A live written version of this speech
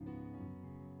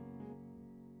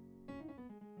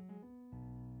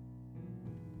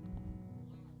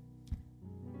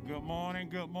Good morning,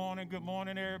 good morning, good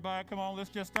morning, everybody. Come on, let's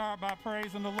just start by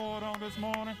praising the Lord on this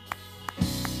morning.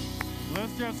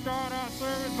 Let's just start our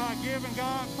service by giving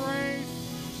God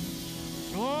praise.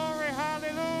 Glory,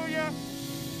 hallelujah.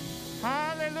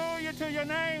 Hallelujah to your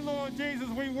name, Lord Jesus.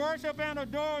 We worship and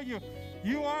adore you.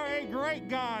 You are a great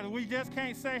God. We just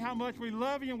can't say how much we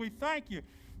love you, and we thank you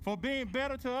for being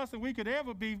better to us than we could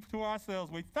ever be to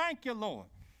ourselves. We thank you, Lord,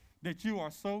 that you are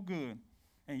so good,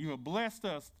 and you have blessed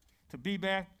us to be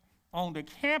back on the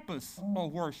campus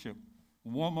of worship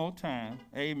one more time.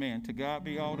 Amen. To God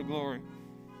be all the glory.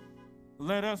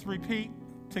 Let us repeat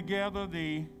together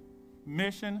the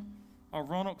mission of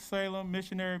Roanoke Salem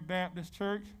Missionary Baptist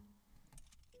Church.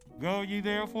 Go ye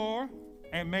therefore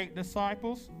and make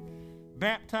disciples,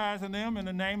 baptizing them in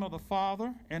the name of the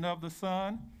Father and of the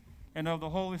Son and of the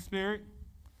Holy Spirit,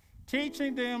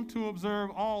 teaching them to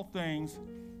observe all things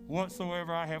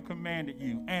whatsoever I have commanded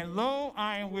you. And lo,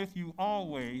 I am with you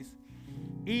always,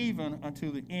 even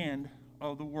unto the end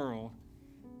of the world.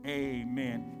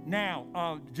 Amen.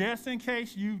 Now, just in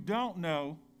case you don't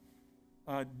know,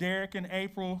 Derek and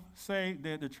April say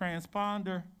that the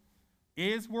transponder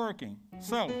is working.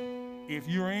 So, if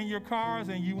you're in your cars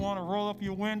and you want to roll up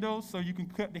your windows so you can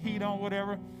cut the heat on,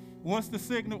 whatever, what's the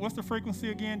signal? What's the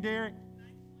frequency again, Derek?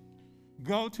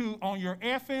 Go to, on your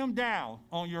FM dial,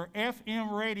 on your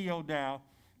FM radio dial,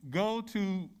 go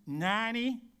to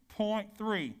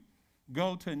 90.3.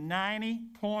 Go to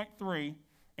 90.3,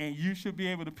 and you should be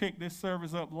able to pick this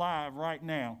service up live right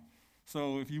now.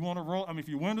 So if you want to roll, if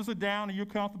your windows are down and you're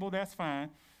comfortable, that's fine.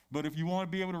 But if you want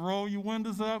to be able to roll your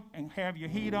windows up and have your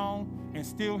heat on and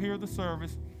still hear the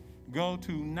service, go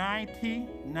to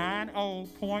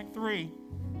 90.3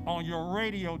 on your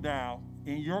radio dial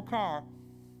in your car,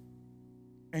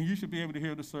 and you should be able to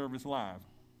hear the service live.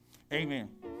 Amen.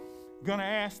 Going to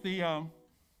ask the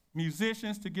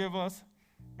musicians to give us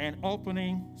an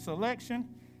opening selection,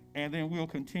 and then we'll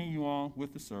continue on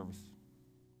with the service.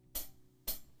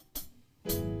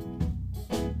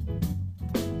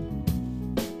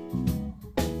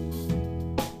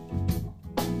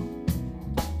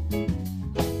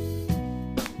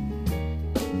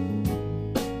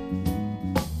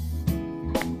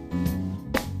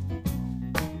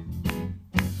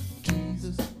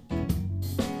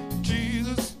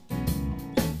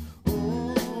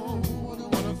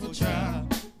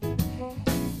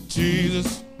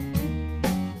 Jesus,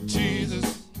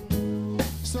 Jesus,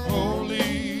 so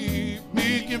holy,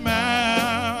 meek and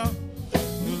mild,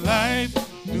 new life,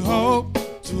 new hope,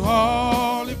 to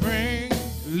all He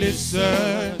brings.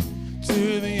 Listen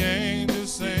to the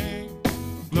angels sing,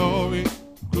 glory,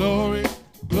 glory,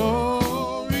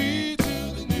 glory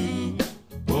to the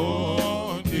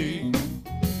newborn King.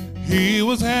 He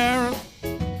was heralded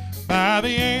by the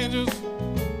angels,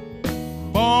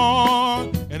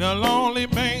 born in a lonely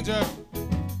manger.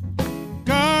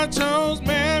 God chose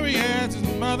Mary as his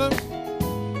mother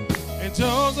and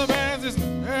Joseph as his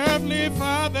earthly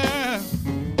father.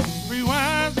 Three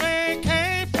wise men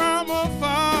came from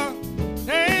afar.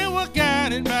 They were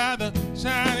guided by the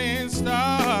shining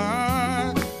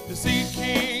star to see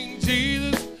King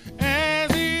Jesus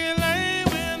as he lay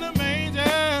in the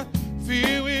manger,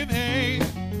 filled with hay.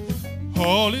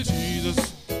 Holy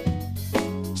Jesus,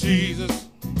 Jesus,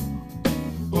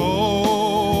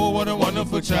 oh, what a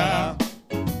wonderful child.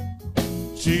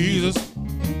 Jesus,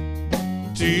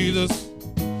 Jesus,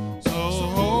 so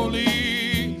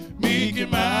holy, meek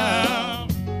and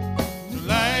mild. New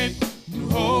life, new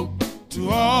hope,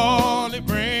 to all He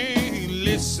brings.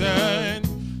 Listen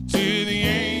to the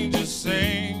angels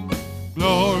sing,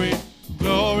 glory,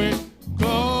 glory,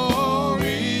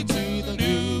 glory to the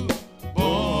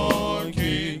newborn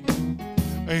King.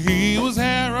 He was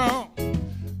heralded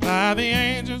by the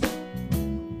angels,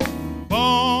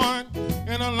 born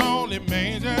in a lonely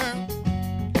manger.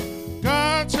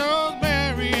 God chose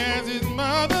Mary as his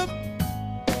mother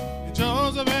and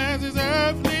Joseph as his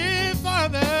earthly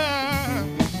father.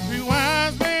 Three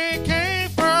wise men came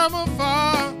from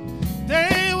afar.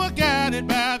 They were guided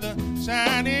by the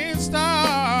shining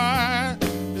star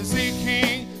to see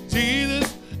King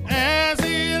Jesus as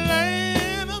he lay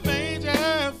in the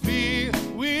manger,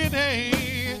 filled with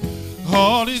hay.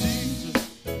 Holy Jesus,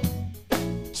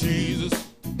 Jesus,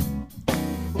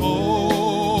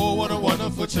 oh, what a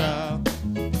wonderful child.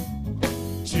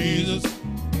 Jesus,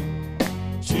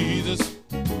 Jesus,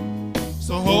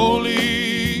 so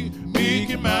holy, meek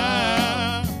and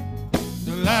mild.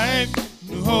 New life,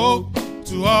 new hope,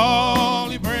 to all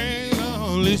He brings.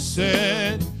 Oh,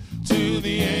 listen to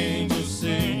the angels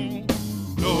sing,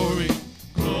 glory,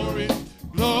 glory,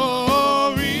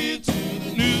 glory to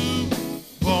the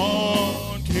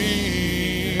newborn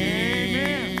King.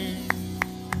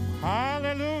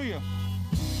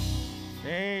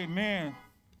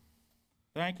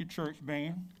 church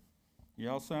band.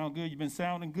 Y'all sound good. You've been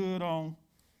sounding good on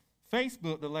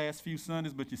Facebook the last few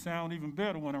Sundays, but you sound even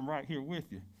better when I'm right here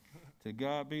with you. To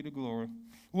God be the glory.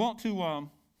 Want to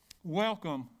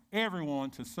welcome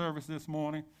everyone to service this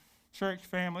morning. Church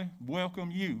family,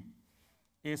 welcome you.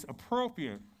 It's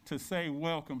appropriate to say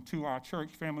welcome to our church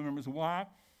family members. Why?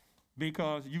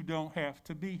 Because you don't have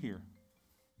to be here.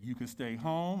 You could stay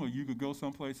home or you could go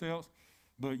someplace else,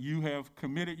 but you have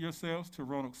committed yourselves to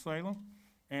Roanoke-Salem,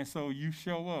 and so you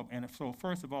show up. And so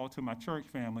first of all, to my church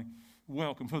family,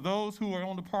 welcome. For those who are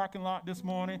on the parking lot this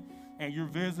morning and you're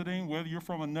visiting, whether you're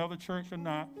from another church or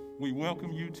not, we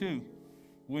welcome you too.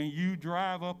 When you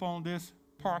drive up on this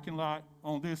parking lot,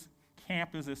 on this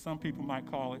campus, as some people might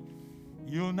call it,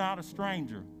 you're not a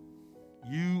stranger.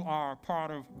 You are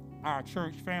part of our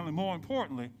church family. More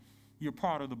importantly, you're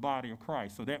part of the body of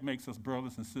Christ. So that makes us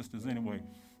brothers and sisters anyway.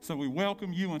 So we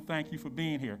welcome you and thank you for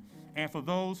being here. And for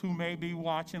those who may be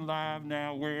watching live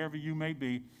now, wherever you may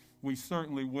be, we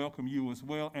certainly welcome you as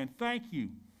well. And thank you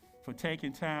for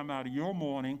taking time out of your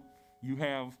morning. You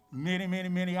have many, many,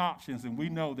 many options, and we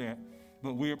know that.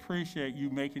 But we appreciate you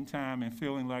making time and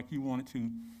feeling like you wanted to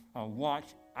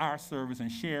watch our service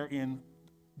and share in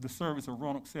the service of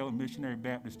Roanoke-Salem Missionary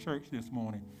Baptist Church this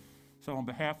morning. So on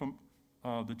behalf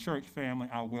of the church family,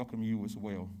 I welcome you as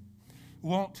well.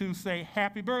 Want to say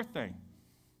happy birthday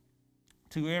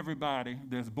to everybody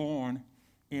that's born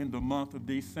in the month of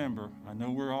December. I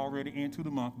know we're already into the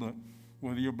month, but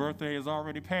whether your birthday is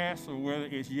already passed or whether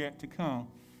it's yet to come,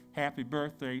 happy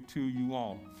birthday to you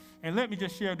all. And let me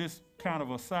just share this kind of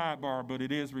a sidebar, but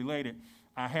it is related.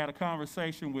 I had a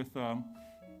conversation with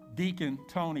Deacon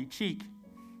Tony Cheek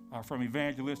from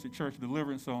Evangelistic Church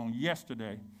Deliverance on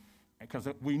yesterday, because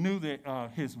we knew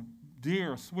that his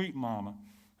dear, sweet mama,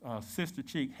 Sister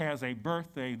Cheek, has a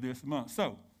birthday this month.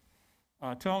 So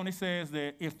Tony says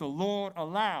that if the Lord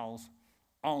allows,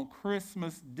 on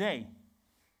Christmas Day,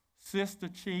 Sister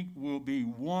Cheek will be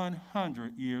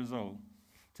 100 years old.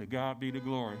 To God be the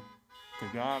glory. To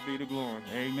God be the glory.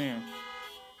 Amen.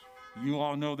 You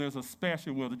all know there's a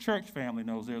special, well, the church family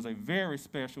knows there's a very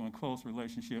special and close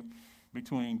relationship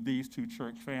between these two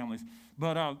church families.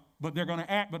 But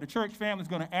the church family is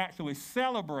going to actually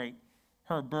celebrate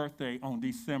her birthday on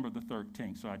December the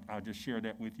 13th. So I'll just share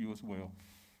that with you as well.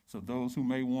 So those who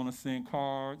may want to send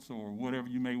cards or whatever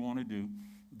you may want to do,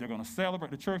 they're going to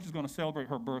celebrate. The church is going to celebrate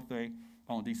her birthday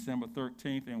on December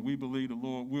 13th, and we believe the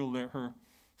Lord will let her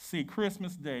see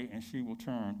Christmas Day, and she will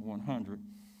turn 100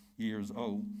 years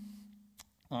old.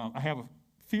 I have a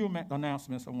few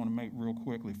announcements I want to make real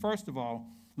quickly. First of all,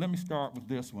 let me start with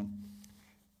this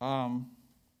one.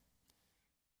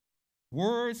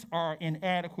 Words are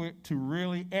inadequate to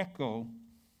really echo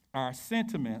our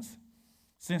sentiments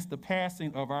since the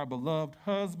passing of our beloved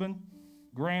husband,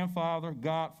 grandfather,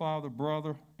 godfather,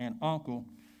 brother, and uncle,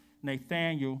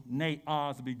 Nathaniel Nate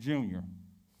Osby Jr.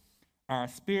 Our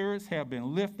spirits have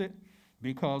been lifted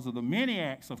because of the many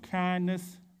acts of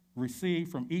kindness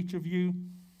received from each of you.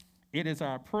 It is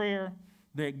our prayer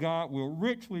that God will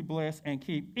richly bless and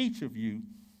keep each of you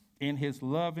in his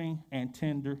loving and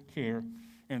tender care.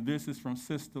 And this is from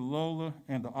Sister Lola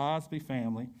and the Osby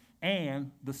family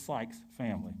and the Sykes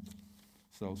family.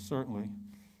 So certainly,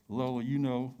 Lola, you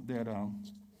know that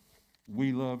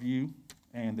we love you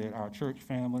and that our church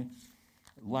family,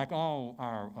 like all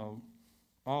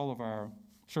of our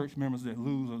church members that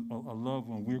lose a loved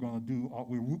one,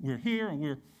 we're here and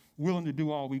we're willing to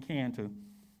do all we can to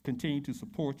continue to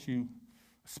support you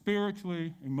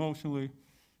spiritually, emotionally,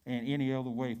 and any other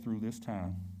way through this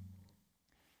time.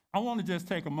 I want to just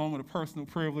take a moment of personal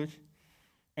privilege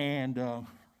and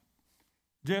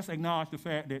just acknowledge the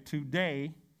fact that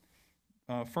today,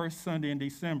 first Sunday in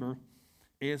December,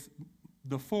 is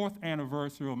the 4th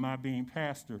anniversary of my being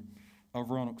pastor of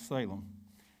Roanoke-Salem.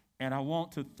 And I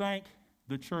want to thank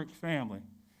the church family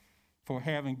for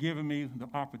having given me the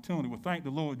opportunity. Well, thank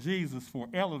the Lord Jesus for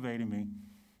elevating me,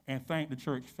 and thank the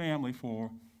church family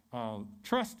for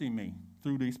trusting me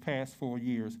through these past 4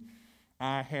 years.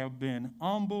 I have been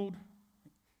humbled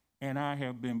and I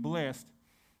have been blessed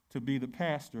to be the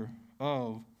pastor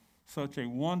of such a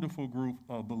wonderful group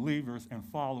of believers and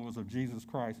followers of Jesus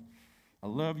Christ. I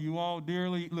love you all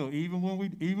dearly. Look, even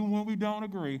when we don't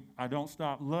agree, I don't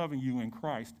stop loving you in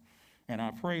Christ. And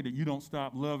I pray that you don't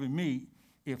stop loving me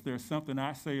if there's something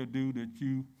I say or do that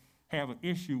you have an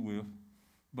issue with.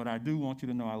 But I do want you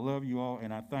to know I love you all,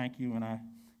 and I thank you, and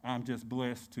I'm just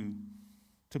blessed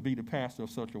to be the pastor of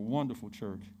such a wonderful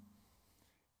church.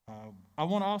 I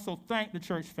want to also thank the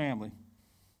church family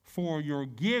for your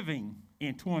giving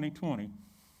in 2020.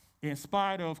 In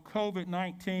spite of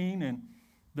COVID-19 and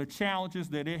the challenges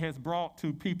that it has brought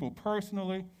to people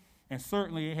personally, and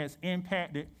certainly it has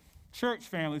impacted church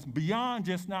families beyond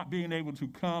just not being able to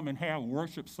come and have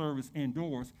worship service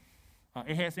indoors.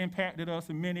 It has impacted us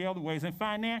in many other ways, and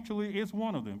financially is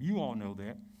one of them. You all know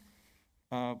that.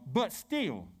 But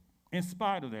still, in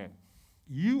spite of that,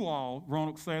 you all,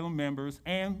 Roanoke Salem members,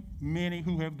 and many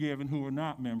who have given who are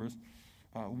not members,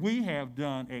 we have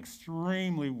done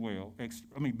extremely well.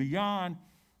 Beyond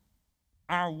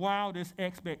our wildest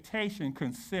expectation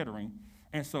considering.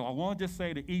 And so I want to just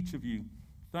say to each of you,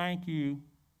 thank you,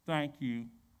 thank you,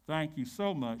 thank you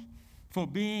so much for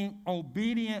being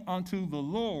obedient unto the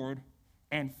Lord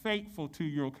and faithful to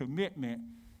your commitment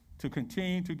to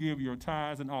continue to give your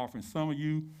tithes and offerings. Some of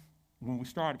you, when we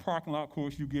started parking lot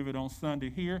course, you give it on Sunday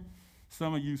here.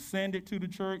 Some of you send it to the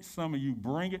church. Some of you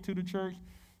bring it to the church.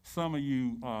 Some of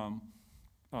you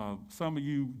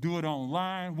do it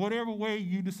online. Whatever way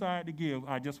you decide to give,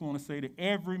 I just want to say to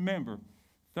every member,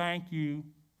 thank you,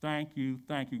 thank you,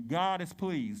 thank you. God is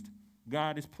pleased.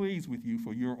 God is pleased with you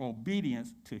for your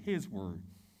obedience to his word.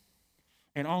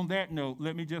 And on that note,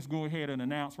 let me just go ahead and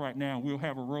announce right now, we'll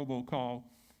have a robocall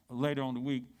later on the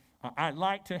week. I'd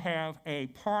like to have a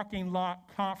parking lot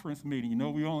conference meeting. You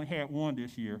know, we only had one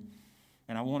this year,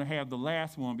 and I want to have the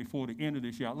last one before the end of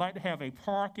this year. I'd like to have a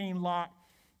parking lot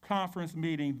conference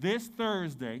meeting this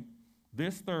Thursday,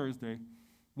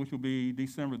 which will be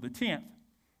December the 10th,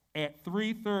 at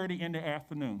 3:30 in the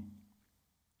afternoon.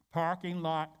 Parking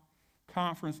lot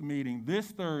conference meeting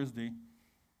this Thursday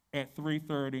at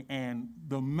 3:30, and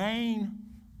the main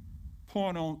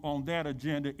point on that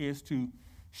agenda is to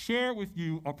share with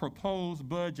you a proposed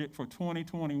budget for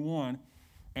 2021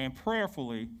 and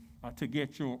prayerfully to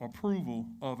get your approval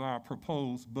of our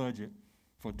proposed budget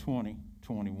for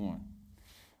 2021.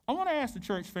 I want to ask the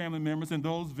church family members and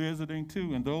those visiting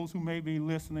too, and those who may be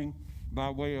listening by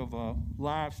way of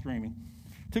live streaming,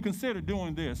 to consider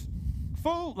doing this.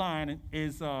 Food Line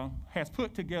has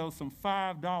put together some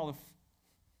 $5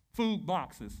 food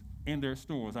boxes in their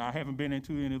stores. I haven't been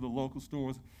into any of the local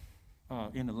stores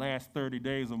in the last 30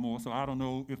 days or more, so I don't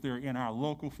know if they're in our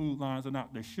local Food Lines or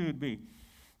not. They should be.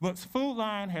 But Food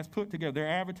Line has put together, they're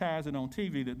advertising on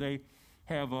TV that they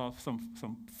have some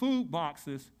food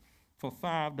boxes for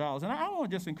 $5. And I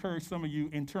want to just encourage some of you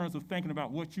in terms of thinking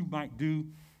about what you might do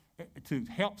to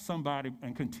help somebody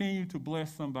and continue to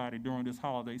bless somebody during this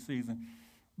holiday season.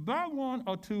 Buy one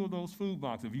or two of those food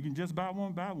boxes. If you can just buy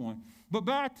one, buy one. But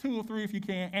buy 2 or 3 if you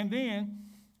can. And then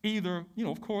either,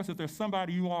 of course, if there's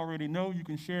somebody you already know you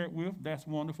can share it with, that's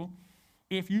wonderful.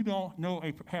 If you don't know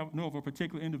of a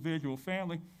particular individual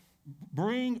family,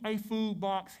 bring a food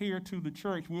box here to the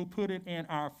church. We'll put it in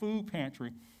our food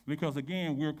pantry because,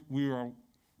 again, we are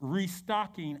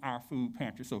restocking our food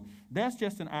pantry. So that's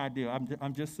just an idea.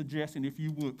 I'm just suggesting, if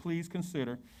you would, please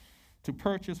consider to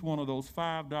purchase one of those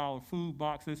 $5 food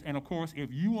boxes. And, of course,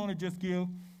 if you want to just give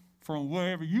from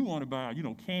wherever you want to buy,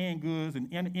 canned goods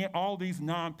and all these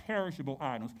non-perishable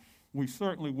items, we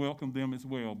certainly welcome them as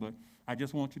well. But I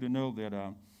just want you to know that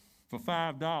for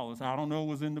 $5, I don't know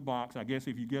what's in the box. I guess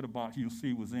if you get a box, you'll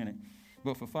see what's in it.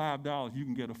 But for $5, you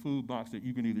can get a food box that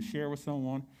you can either share with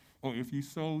someone, or if you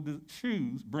so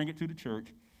choose, bring it to the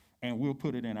church, and we'll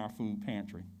put it in our food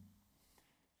pantry.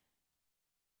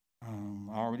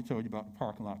 I already told you about the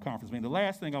parking lot conference meeting. The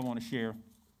last thing I want to share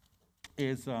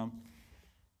is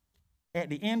at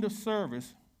the end of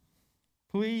service,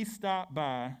 please stop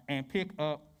by and pick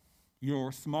up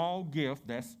your small gift.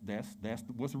 That's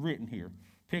what's written here.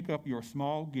 Pick up your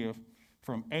small gift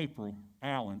from April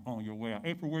Allen on your way out.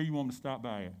 April, where you want me to stop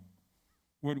by at?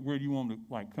 Where do you want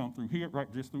to come through here?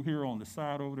 Right, just through here on the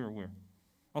side over there, or where?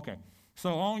 Okay.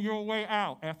 So on your way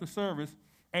out after service,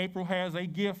 April has a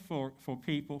gift for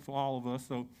people, for all of us.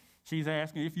 So she's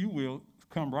asking, if you will,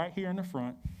 come right here in the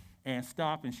front and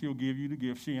stop, and she'll give you the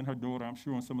gift. She and her daughter, I'm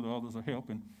sure, and some of the others are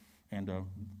helping. And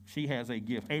she has a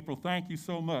gift. April, thank you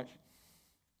so much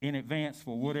in advance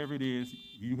for whatever it is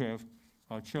you have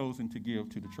chosen to give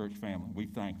to the church family. We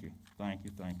thank you. Thank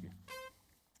you. Thank you.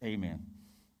 Amen.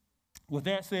 With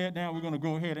that said, now we're going to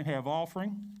go ahead and have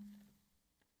offering.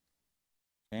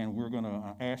 And we're going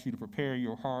to ask you to prepare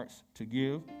your hearts to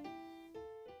give.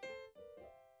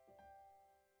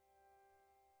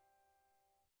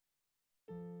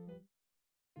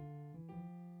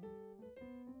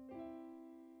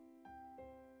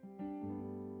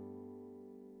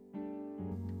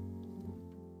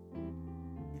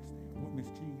 What Miss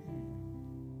Jean had.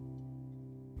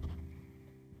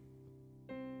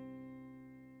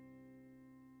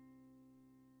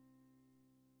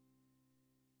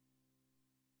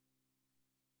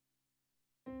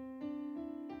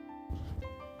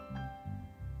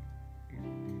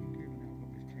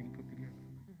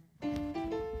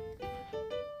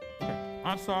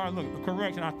 I'm sorry, look, the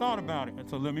correction, I thought about it,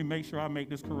 so let me make sure I make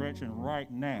this correction right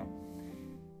now.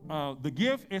 The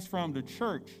gift is from the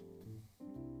church,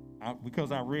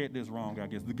 because I read this wrong, I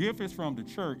guess. The gift is from the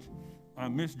church.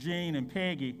 Miss Jean and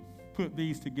Peggy put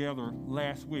these together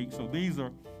last week. So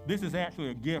this is actually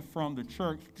a gift from the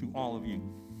church to all of you.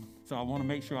 So I want to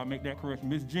make sure I make that correction.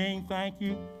 Miss Jean, thank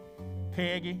you.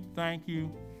 Peggy, thank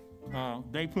you.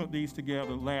 They put these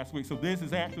together last week. So this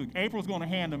is actually, April's going to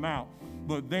hand them out,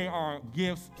 but they are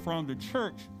gifts from the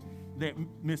church that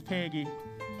Miss Peggy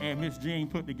and Miss Jean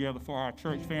put together for our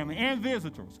church family and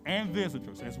visitors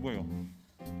as well.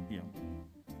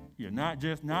 Yeah, not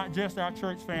just our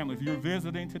church family. If you're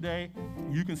visiting today,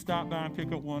 you can stop by and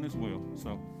pick up one as well.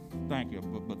 So thank you.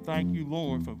 But thank you,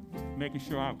 Lord, for making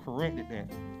sure I've corrected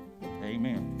that.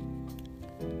 Amen.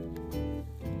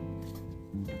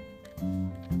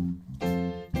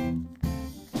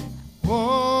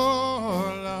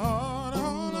 Oh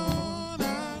Lord,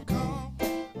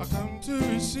 I come to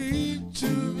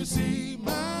receive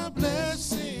my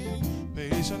blessing.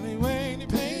 Patiently waiting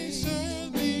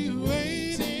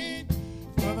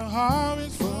for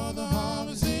the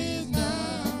harvest is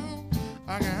now.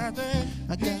 I got the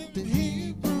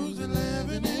Hebrews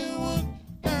 11:1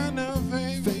 kind of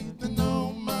faith to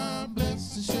know my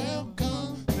blessing shall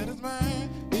come. That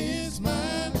is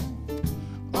mine,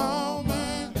 all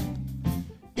mine.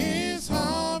 It's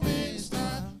harvest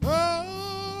time.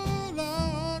 Oh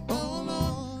Lord,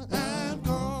 I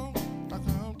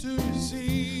come to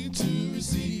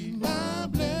receive my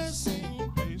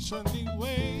blessing. Patiently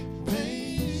waiting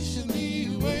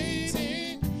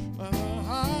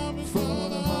for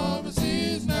the harvest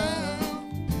is now.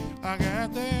 I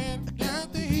got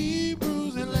the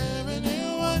Hebrews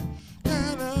 11:1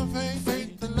 kind of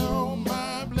faith to know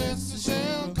my blessing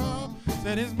shall come.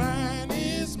 That is mine,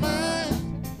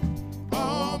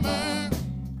 all mine.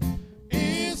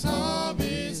 It's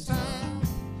harvest time.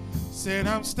 Said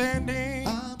I'm standing,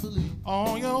 I believe,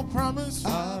 on your promise.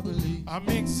 I believe I'm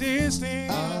existing,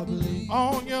 I believe,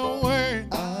 on your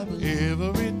word. I believe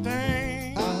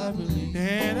everything, I believe,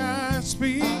 that I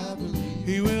speak, I believe,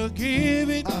 He will give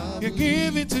it. He'll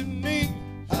give it to me.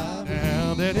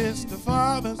 Now that it's the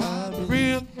Father's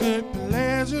real good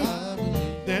pleasure,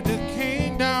 that the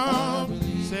kingdom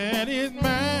said is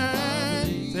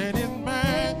mine, said is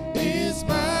mine, is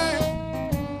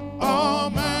mine, all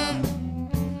mine.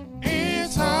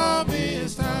 It's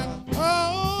harvest time.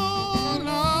 Oh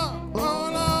Lord,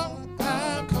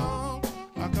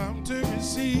 I come to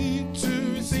receive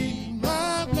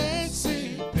my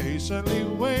blessing. Patiently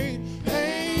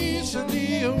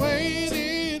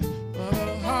awaiting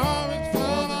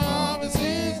for the harvest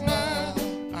is now.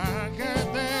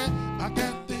 I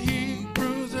got the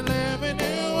Hebrews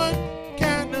 11:1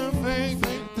 kind of faith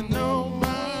to know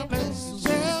my blessing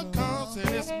shall come. Said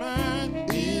it's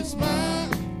mine,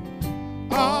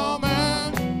 all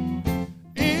mine.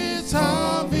 It's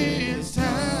harvest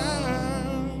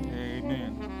time.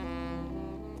 Amen.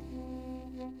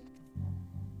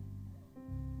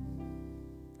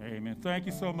 Amen. Thank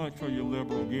you so much for your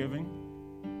liberal giving.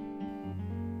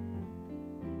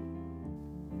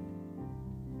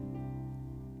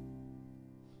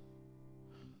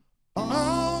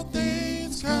 All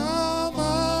things come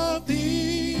of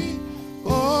thee,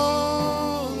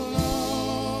 O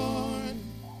Lord,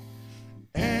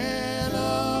 and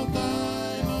of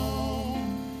thine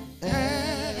own,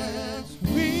 as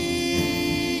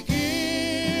we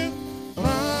give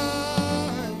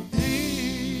unto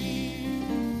thee.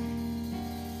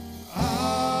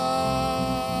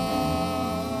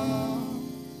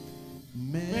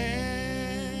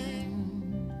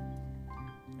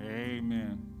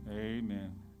 Amen.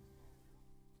 Amen.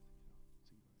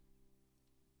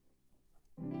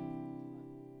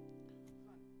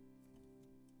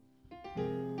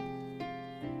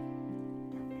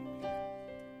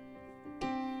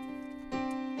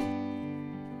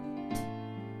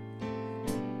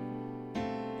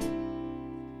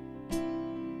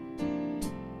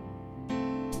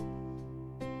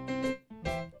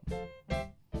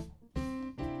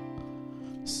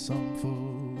 Some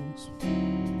folks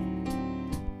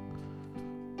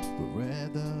would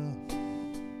rather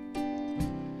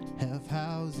have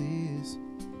houses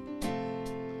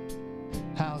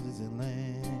and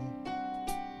land.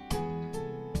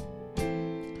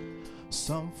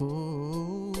 Some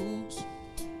folks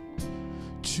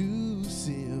choose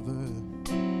silver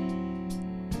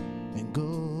and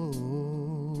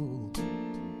gold.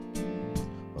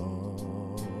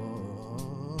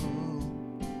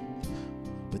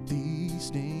 But these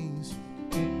things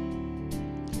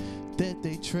that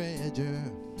they treasure,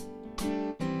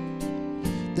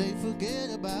 they forget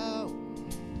about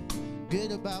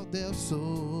forget about their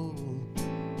soul.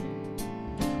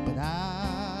 But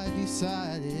I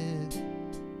decided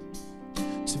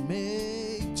to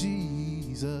make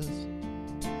Jesus,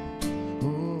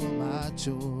 oh, my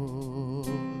choice.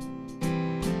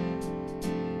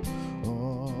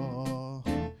 Oh,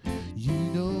 you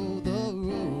know the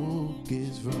road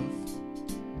gets rough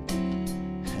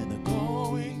and the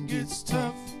going gets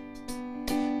tough,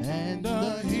 and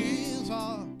the hills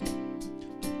are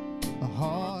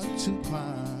hard to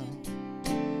climb.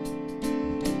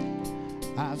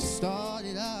 I've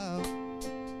started out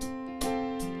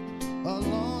a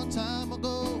long time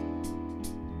ago.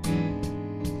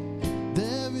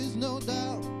 There is no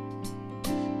doubt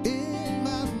in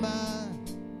my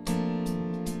mind.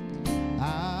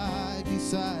 I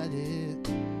decided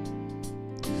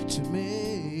to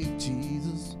make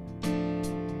Jesus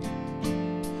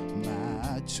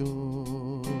my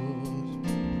choice.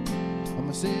 I'm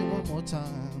gonna say it one more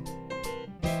time.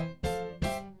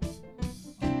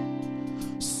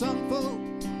 Some folk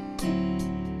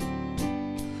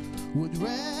would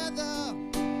rather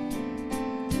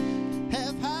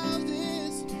have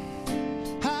houses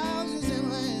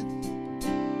and land.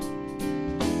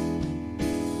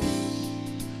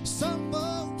 Some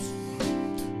folks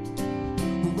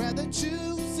would rather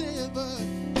choose silver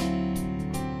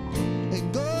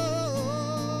and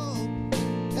gold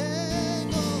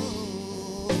and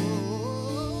gold.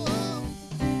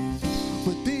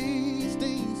 But these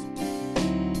things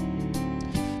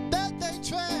that they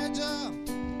treasure,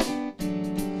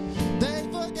 they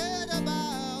forget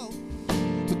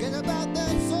about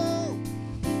their soul.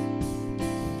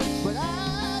 But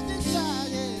I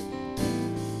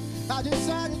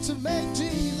decided to make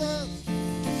Jesus,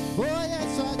 oh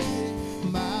yes I did,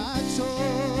 my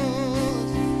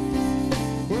choice.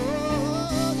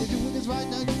 Oh, if you're with us right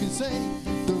now, you can say,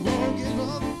 the road gets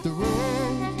rough, the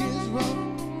road gets rough,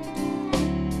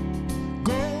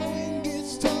 going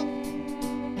gets tough,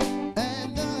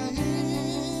 and the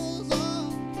hills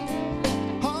are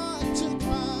hard to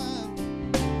climb.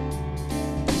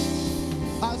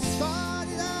 I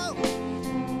started out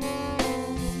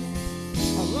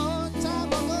a long time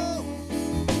ago.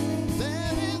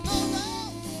 There is no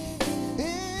doubt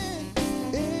in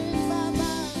my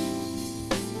mind.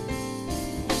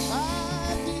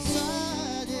 I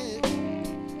decided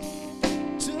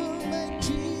to make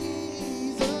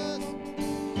Jesus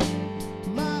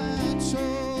my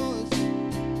choice.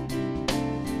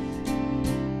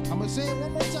 I'm gonna say it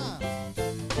one more time.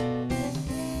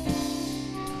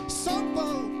 Some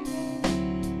folks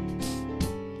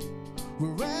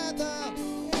would rather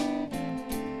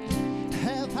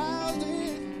have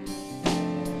houses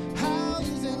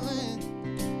and land.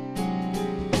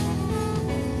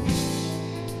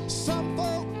 Some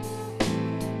folk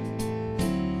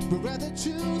would rather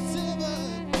choose silver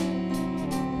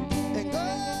and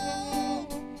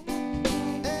gold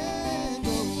and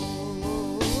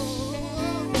gold.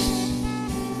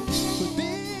 But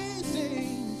these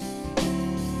things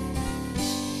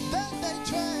that they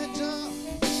treasure,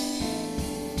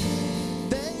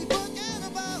 they forget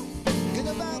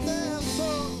about their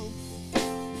soul.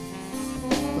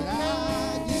 But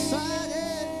I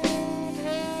decided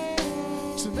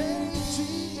to make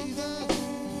Jesus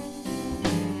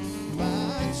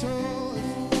my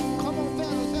choice. Come on,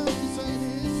 fellas, help me say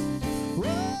this.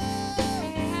 Whoa,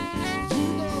 you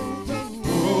know the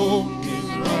Road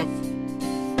gets rough,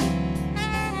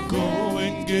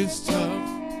 going gets tough,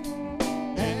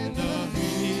 and the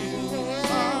hills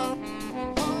are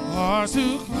hard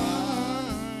to climb.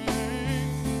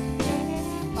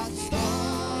 I started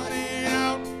Started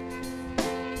out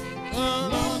a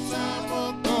long time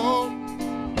ago.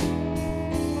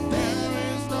 There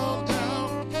is no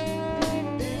doubt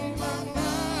in my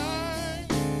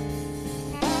mind.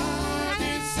 I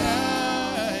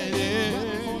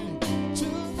decided to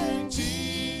make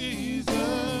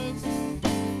Jesus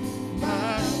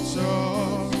my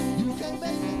choice. You can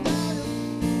make me better.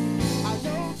 I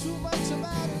know too much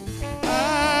about it.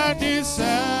 I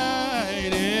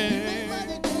decided Make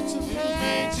money good to to me.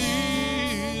 make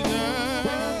Jesus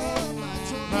Oh, my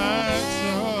choice. my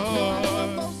choice. What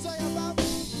folks say about me?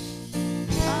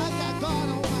 I got God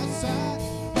on my side.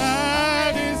 I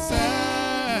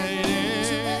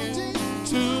decided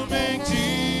to make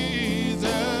Jesus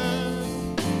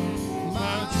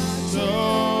my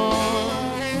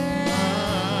choice,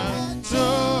 my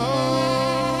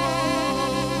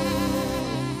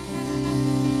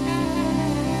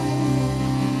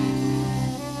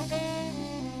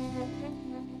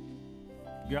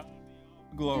God,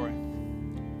 glory.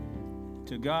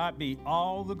 To God be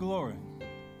all the glory.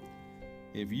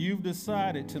 If you've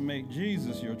decided to make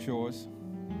Jesus your choice,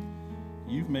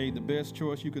 you've made the best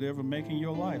choice you could ever make in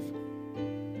your life.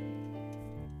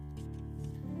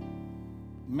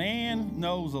 Man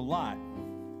knows a lot,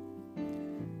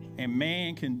 and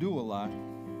man can do a lot,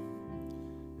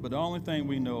 but the only thing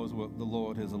we know is what the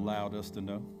Lord has allowed us to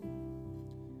know.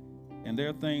 And there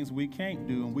are things we can't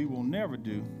do and we will never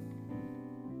do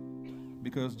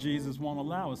because Jesus won't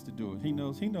allow us to do it. He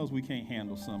knows we can't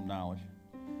handle some knowledge.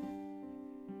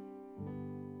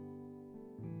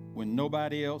 When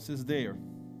nobody else is there,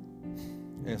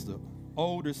 as the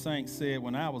older saints said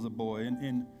when I was a boy,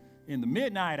 in the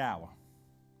midnight hour,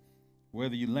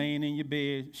 whether you're laying in your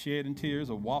bed, shedding tears,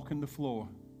 or walking the floor,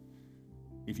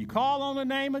 if you call on the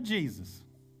name of Jesus,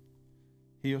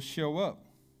 he'll show up,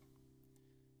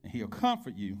 and he'll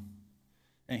comfort you,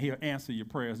 and he'll answer your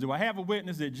prayers. Do I have a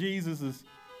witness that Jesus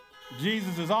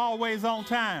is always on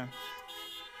time?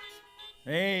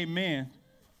 Amen.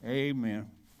 Amen.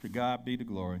 To God be the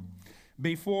glory.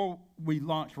 Before we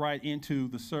launch right into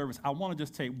the service, I want to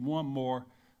just take one more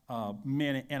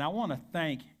minute, and I want to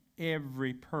thank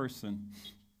every person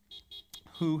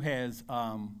who has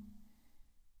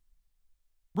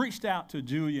reached out to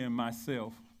Julia and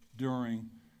myself during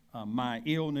my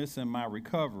illness and my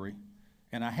recovery.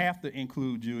 And I have to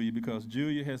include Julia because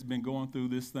Julia has been going through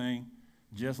this thing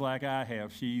just like I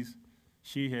have.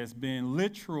 She has been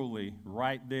literally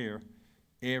right there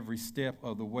every step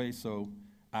of the way. So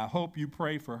I hope you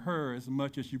pray for her as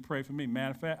much as you pray for me.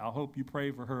 Matter of fact, I hope you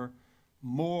pray for her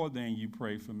more than you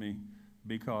pray for me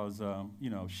because,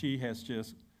 she has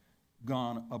just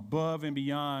gone above and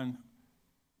beyond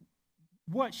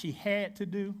what she had to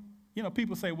do. You know,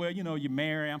 people say, well, you're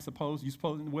married,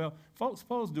 well, folks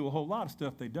supposed to do a whole lot of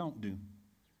stuff they don't do.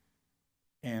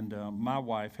 And my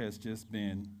wife has just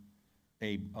been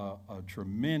a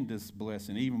tremendous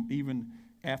blessing. Even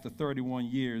after 31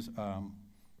 years,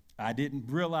 I didn't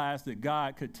realize that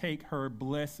God could take her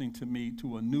blessing to me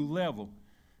to a new level.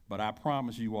 But I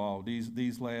promise you all,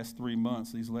 these last 3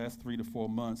 months, these last 3 to 4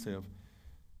 months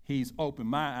he's opened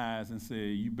my eyes and said,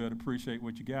 you better appreciate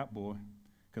what you got, boy,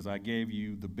 because I gave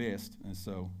you the best. And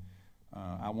so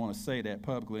I want to say that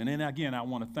publicly. And then again, I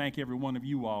want to thank every one of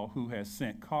you all who has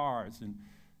sent cards and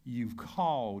you've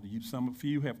called. Some of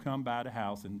you have come by the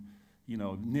house and,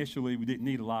 initially we didn't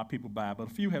need a lot of people by, but a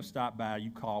few have stopped by.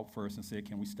 You called first and said,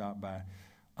 can we stop by?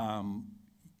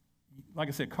 Like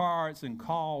I said, cards and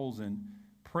calls and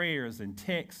prayers and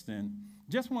texts, and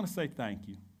just want to say thank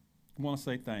you. I want to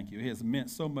say thank you. It has meant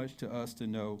so much to us to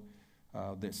know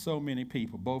that so many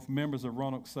people, both members of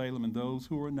Roanoke Salem and those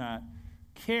who are not,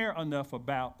 care enough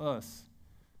about us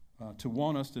to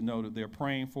want us to know that they're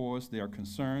praying for us, they are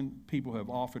concerned. People have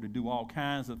offered to do all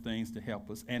kinds of things to help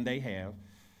us, and they have.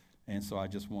 And so I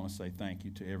just want to say thank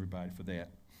you to everybody for that.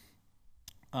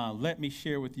 Let me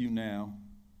share with you now.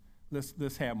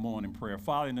 Let's have morning prayer.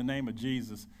 Father, in the name of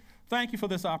Jesus, thank you for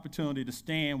this opportunity to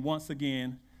stand once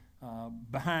again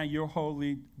behind your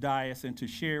holy dais and to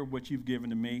share what you've given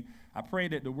to me. I pray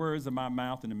that the words of my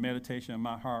mouth and the meditation of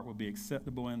my heart will be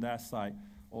acceptable in thy sight.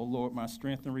 Oh, Lord, my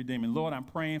strength and redeemer. Lord, I'm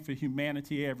praying for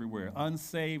humanity everywhere,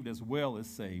 unsaved as well as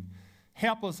saved.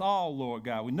 Help us all, Lord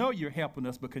God. We know you're helping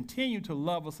us, but continue to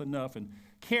love us enough and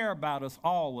care about us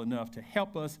all enough to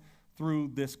help us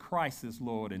through this crisis,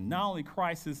 Lord. And not only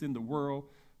crisis in the world,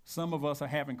 some of us are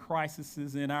having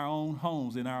crises in our own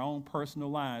homes, in our own personal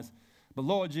lives. But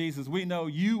Lord Jesus, we know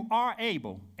you are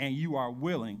able and you are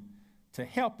willing to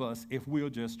help us if we'll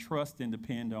just trust and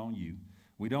depend on you.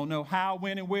 We don't know how,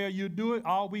 when, and where you do it.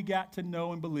 All we got to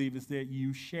know and believe is that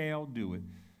you shall do it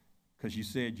because you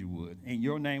said you would. In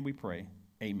your name we pray.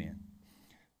 Amen.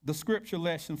 The scripture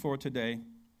lesson for today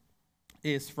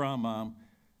is from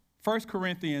 1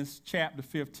 Corinthians chapter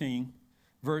 15,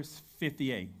 verse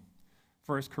 58.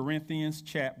 1 Corinthians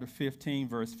chapter 15,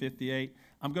 verse 58.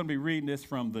 I'm going to be reading this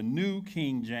from the New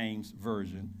King James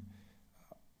Version.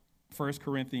 1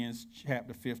 Corinthians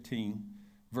chapter 15,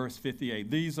 verse 58.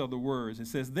 These are the words. It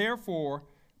says, therefore,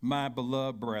 my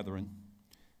beloved brethren,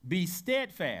 be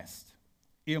steadfast,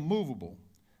 immovable,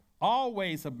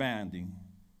 always abounding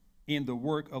in the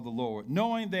work of the Lord,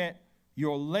 knowing that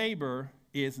your labor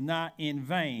is not in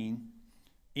vain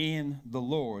in the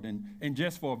Lord. And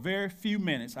just for a very few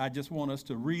minutes, I just want us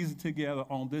to reason together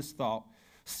on this thought.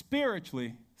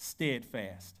 Spiritually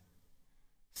steadfast.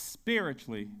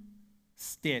 Spiritually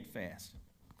steadfast.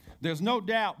 There's no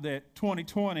doubt that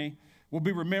 2020 will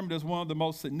be remembered as one of the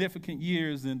most significant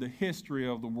years in the history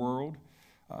of the world.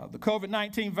 The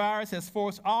COVID-19 virus has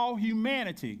forced all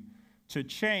humanity to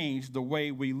change the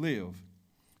way we live.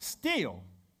 Still,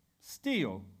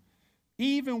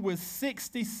 even with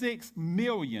 66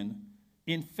 million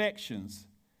infections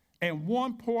and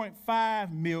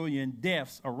 1.5 million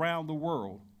deaths around the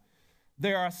world,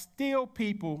 there are still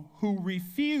people who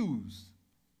refuse,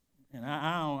 and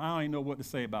I don't even know what to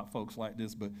say about folks like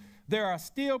this, but there are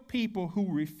still people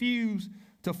who refuse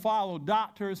to follow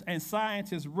doctors' and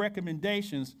scientists'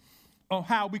 recommendations on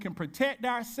how we can protect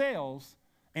ourselves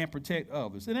and protect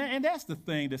others. And that's the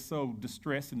thing that's so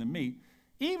distressing to me.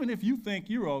 Even if you think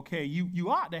you're okay,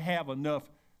 you ought to have enough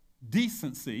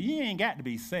decency. You ain't got to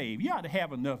be saved. You ought to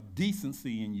have enough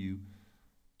decency in you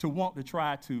to want to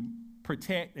try to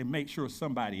protect and make sure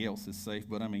somebody else is safe.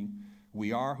 But I mean,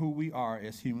 we are who we are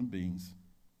as human beings.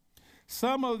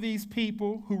 Some of these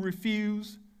people who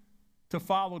refuse to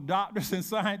follow doctors and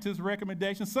scientists'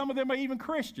 recommendations, some of them are even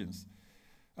Christians.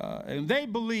 And they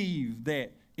believe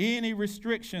that any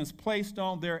restrictions placed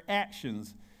on their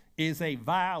actions is a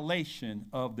violation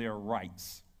of their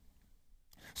rights.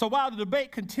 So while the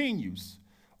debate continues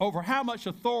over how much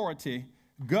authority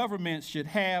governments should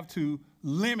have to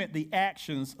limit the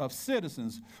actions of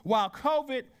citizens, while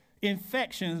COVID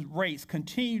infection rates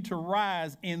continue to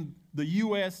rise in the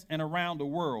U.S. and around the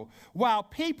world, while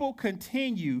people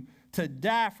continue to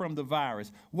die from the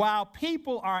virus, while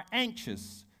people are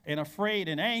anxious and afraid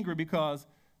and angry because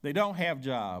they don't have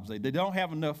jobs, they don't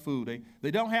have enough food,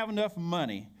 they don't have enough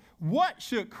money, what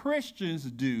should Christians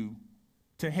do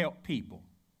to help people?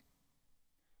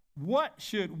 What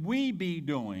should we be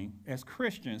doing as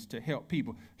Christians to help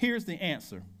people? Here's the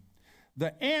answer.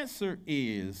 The answer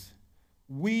is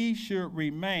we should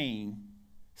remain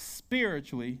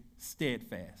spiritually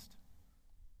steadfast.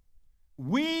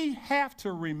 We have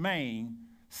to remain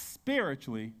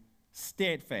spiritually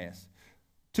steadfast.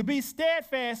 To be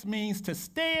steadfast means to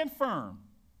stand firm.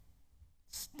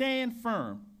 Stand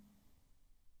firm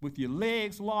with your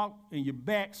legs locked and your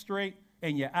back straight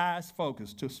and your eyes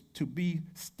focused. To be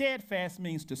steadfast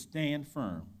means to stand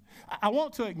firm. I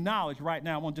want to acknowledge right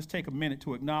now, I want to just take a minute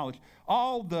to acknowledge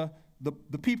all the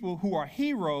people who are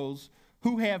heroes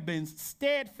who have been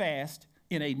steadfast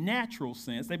in a natural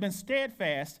sense. They've been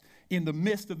steadfast in the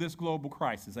midst of this global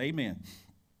crisis. Amen.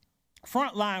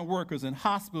 Frontline workers in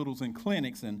hospitals and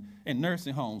clinics and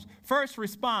nursing homes. First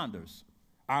responders,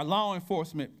 our law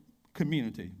enforcement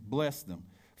community, bless them.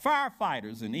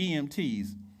 Firefighters and EMTs.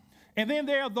 And then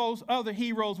there are those other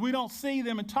heroes. We don't see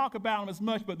them and talk about them as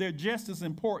much, but they're just as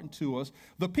important to us.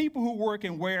 The people who work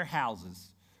in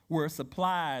warehouses where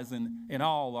supplies and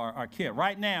all are kept.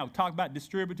 Right now, talk about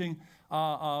distributing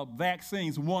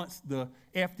vaccines once the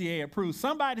FDA approves.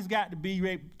 Somebody's got to be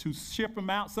able to ship them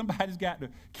out. Somebody's got to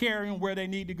carry them where they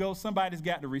need to go. Somebody's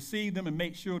got to receive them and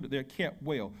make sure that they're kept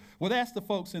well. Well, that's the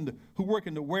folks who work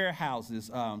in the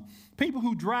warehouses. People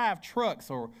who drive trucks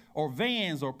or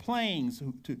vans or planes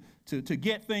to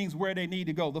get things where they need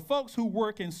to go. The folks who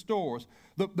work in stores.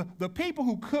 The people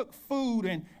who cook food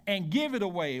and give it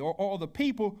away, or the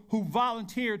people who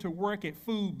volunteer to work at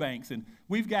food banks. And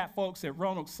we've got folks at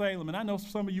Roanoke Salem, and I know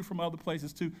some of you from other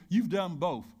places too. You've done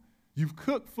both. You've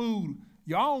cooked food,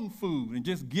 your own food, and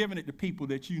just given it to people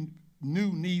that you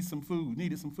knew needed some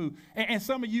food. And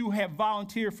some of you have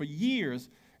volunteered for years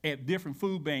at different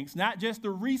food banks, not just the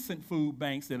recent food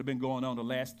banks that have been going on the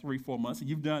last 3-4 months, and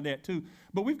you've done that too.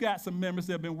 But we've got some members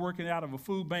that have been working out of a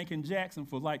food bank in Jackson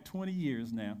for like 20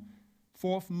 years now. The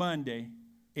fourth Monday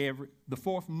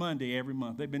every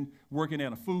month. They've been working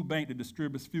at a food bank that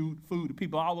distributes food to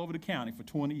people all over the county for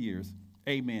 20 years.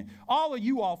 Amen. All of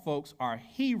you all folks are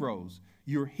heroes.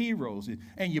 You're heroes.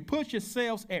 And you put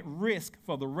yourselves at risk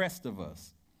for the rest of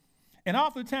us. And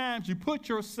oftentimes you put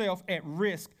yourself at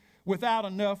risk without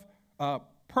enough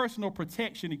personal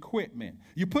protection equipment.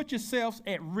 You put yourselves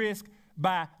at risk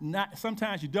by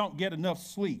sometimes you don't get enough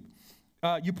sleep.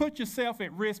 You put yourself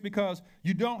at risk because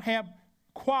you don't have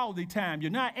quality time. You're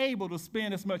not able to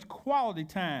spend as much quality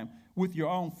time with your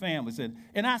own families.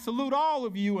 And I salute all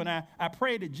of you, and I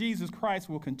pray that Jesus Christ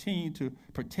will continue to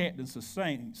protect and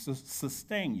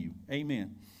sustain you.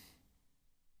 Amen.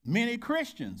 Many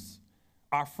Christians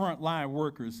are frontline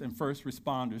workers and first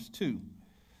responders too.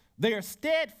 They are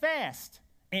steadfast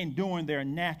in doing their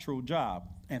natural job.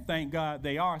 And thank God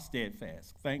they are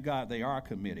steadfast. Thank God they are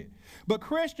committed. But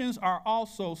Christians are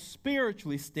also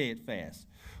spiritually steadfast.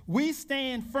 We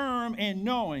stand firm in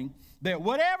knowing that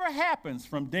whatever happens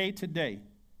from day to day,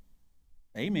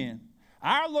 amen,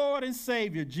 our Lord and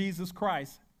Savior, Jesus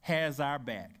Christ, has our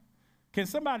back. Can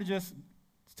somebody just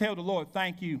tell the Lord,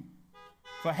 thank you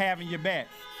for having your back?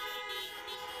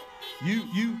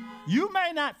 You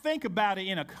may not think about it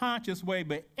in a conscious way,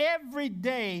 but every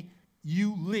day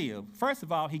you live, first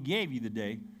of all, he gave you the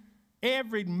day.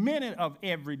 Every minute of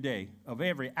every day, of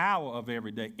every hour of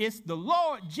every day, it's the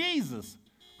Lord Jesus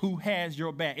who has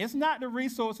your back. It's not the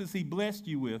resources he blessed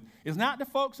you with. It's not the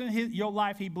folks in your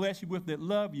life he blessed you with that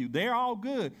love you. They're all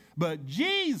good. But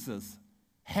Jesus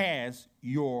has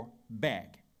your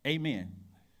back. Amen.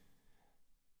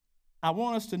 I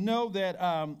want us to know that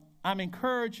I'm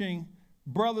encouraging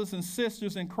brothers and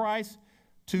sisters in Christ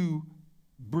to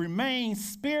remain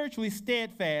spiritually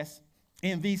steadfast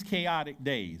in these chaotic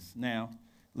days. Now,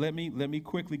 let me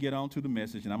quickly get on to the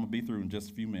message, and I'm going to be through in just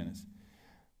a few minutes.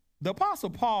 The Apostle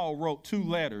Paul wrote 2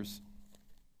 letters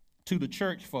to the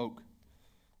church folk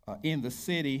in the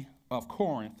city of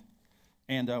Corinth,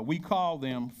 and we call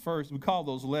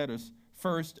those letters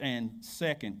 1st and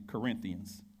 2nd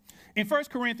Corinthians. In 1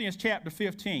 Corinthians chapter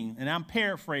 15, and I'm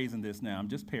paraphrasing this now, I'm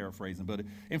just paraphrasing, but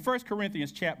in 1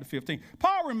 Corinthians chapter 15,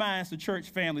 Paul reminds the church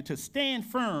family to stand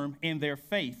firm in their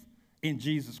faith in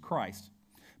Jesus Christ,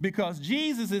 because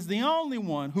Jesus is the only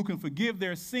one who can forgive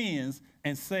their sins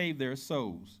and save their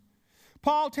souls.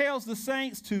 Paul tells the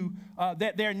saints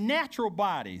that their natural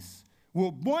bodies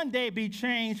will one day be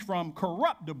changed from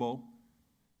corruptible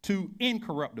to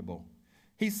incorruptible.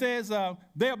 He says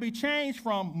they'll be changed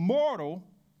from mortal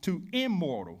to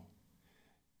immortal.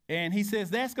 And he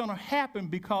says that's going to happen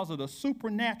because of the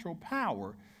supernatural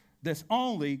power that's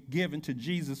only given to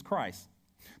Jesus Christ.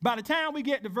 By the time we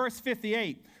get to verse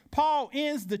 58, Paul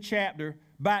ends the chapter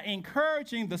by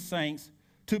encouraging the saints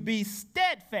to be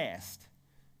steadfast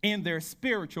in their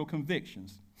spiritual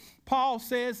convictions. Paul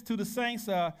says to the saints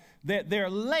that their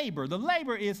labor, the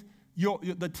labor is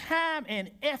the time and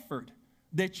effort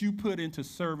that you put into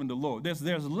serving the Lord.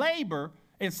 There's labor,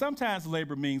 and sometimes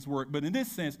labor means work, but in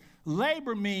this sense,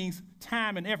 labor means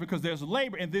time and effort, because there's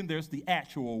labor and then there's the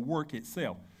actual work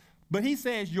itself. But he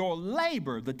says your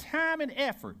labor, the time and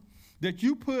effort that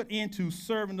you put into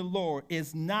serving the Lord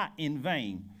is not in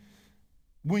vain.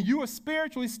 When you are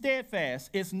spiritually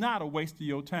steadfast, it's not a waste of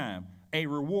your time. A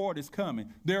reward is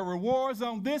coming. There are rewards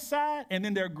on this side, and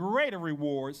then there are greater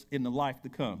rewards in the life to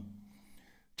come.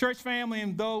 Church family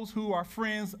and those who are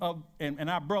friends of and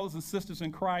our brothers and sisters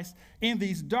in Christ, in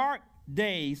these dark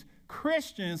days,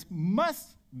 Christians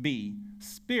must be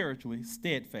spiritually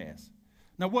steadfast.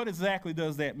 Now, what exactly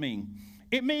does that mean?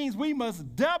 It means we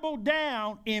must double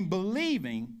down in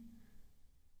believing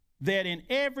that in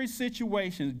every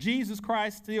situation, Jesus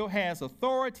Christ still has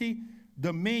authority,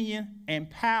 dominion, and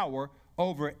power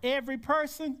over every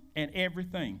person and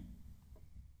everything.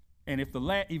 And if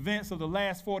the events of the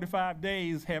last 45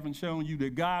 days haven't shown you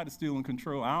that God is still in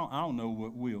control, I don't know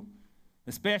what will,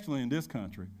 especially in this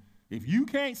country. If you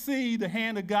can't see the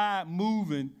hand of God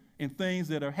moving in things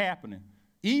that are happening,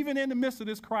 even in the midst of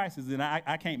this crisis, then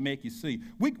I can't make you see.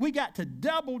 We got to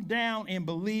double down in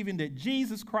believing that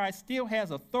Jesus Christ still has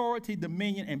authority,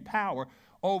 dominion, and power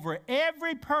over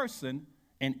every person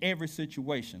and every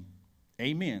situation.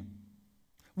 Amen.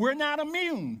 We're not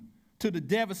immune to the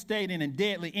devastating and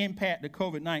deadly impact of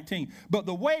COVID-19, but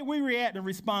the way we react and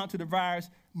respond to the virus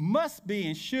must be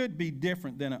and should be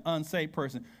different than an unsaved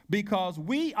person, because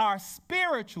we are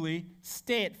spiritually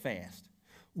steadfast.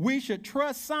 We should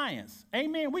trust science.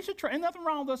 Amen. We should trust. And nothing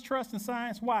wrong with us trusting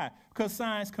science. Why? Because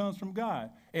science comes from God.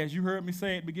 As you heard me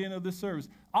say at the beginning of this service,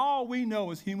 all we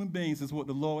know as human beings is what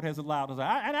the Lord has allowed us.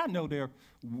 And I know there are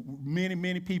many,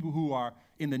 many people who are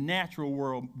in the natural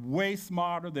world way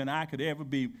smarter than I could ever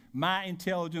be. My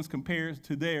intelligence compared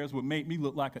to theirs would make me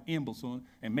look like an imbecile,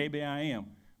 and maybe I am.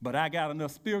 But I got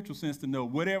enough spiritual sense to know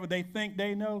whatever they think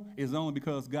they know is only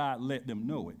because God let them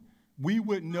know it. We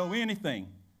wouldn't know anything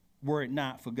were it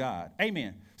not for God.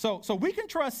 Amen. So we can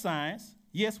trust science.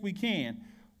 Yes, we can.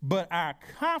 But our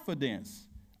confidence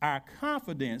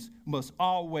must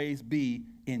always be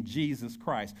in Jesus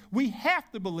Christ. We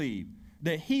have to believe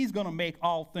that he's going to make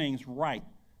all things right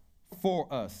for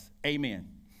us. Amen.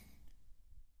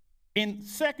 In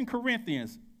 2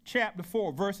 Corinthians chapter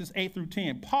 4, verses 8 through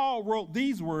 10, Paul wrote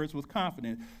these words with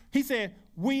confidence. He said,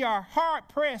 "We are hard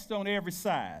pressed on every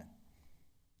side,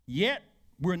 yet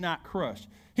we're not crushed."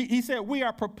 He said, "We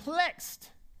are perplexed,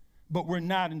 but we're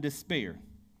not in despair."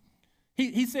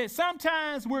 He said,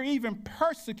 "Sometimes we're even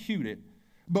persecuted,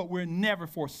 but we're never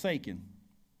forsaken.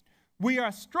 We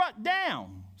are struck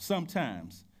down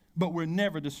sometimes, but we're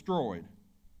never destroyed."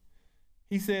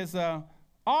 He says,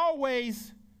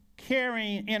 "Always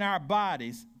carrying in our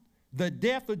bodies the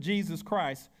death of Jesus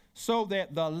Christ, so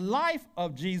that the life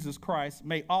of Jesus Christ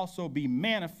may also be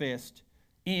manifest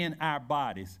in our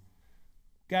bodies."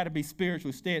 Got to be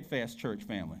spiritually steadfast, church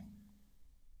family.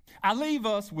 I leave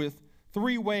us with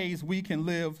 3 ways we can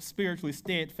live spiritually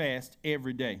steadfast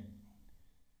every day.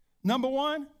 Number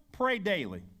 1, pray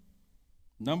daily.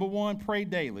 Number 1, pray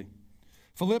daily.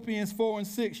 Philippians 4 and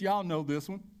 6, y'all know this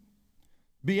one.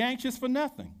 Be anxious for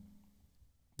nothing.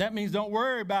 That means don't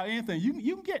worry about anything. You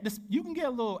can get this. You can get a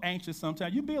little anxious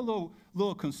sometimes. You be a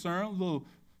little concerned.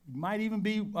 Might even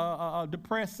be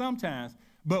depressed sometimes.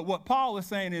 But what Paul is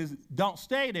saying is, don't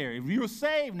stay there. If you're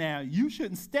saved now, you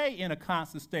shouldn't stay in a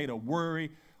constant state of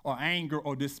worry or anger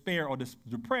or despair or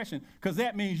depression, because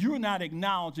that means you're not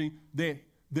acknowledging that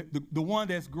the one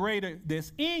that's greater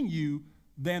that's in you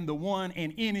than the one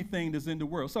and anything that's in the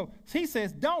world. So he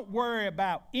says, don't worry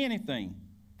about anything.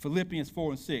 Philippians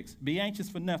 4 and 6. Be anxious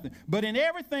for nothing. But in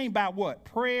everything by what?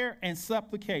 Prayer and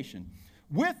supplication.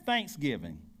 With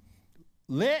thanksgiving.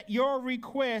 Let your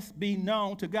requests be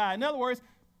known to God. In other words,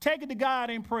 take it to God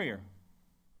in prayer.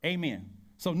 Amen.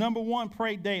 So number one,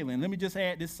 pray daily. And let me just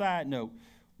add this side note.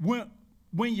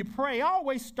 When you pray,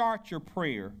 always start your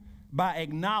prayer by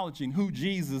acknowledging who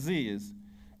Jesus is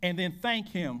and then thank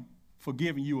him for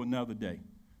giving you another day.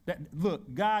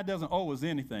 Look, God doesn't owe us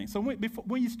anything. So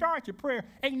when you start your prayer,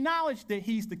 acknowledge that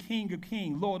he's the King of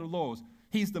Kings, Lord of Lords.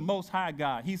 He's the Most High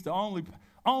God. He's the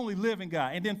only living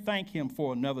God. And then thank him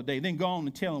for another day. Then go on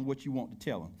and tell him what you want to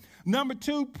tell him. Number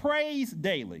two, praise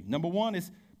daily. Number one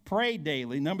is pray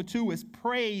daily. Number two is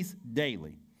praise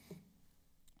daily.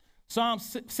 Psalm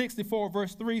 64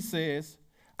 verse 3 says,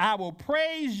 I will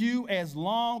praise you as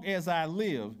long as I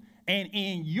live, and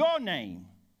in your name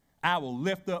I will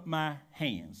lift up my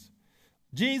hands.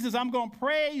 Jesus, I'm going to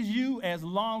praise you as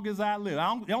long as I live.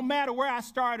 It don't matter where I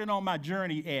started on my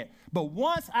journey at, but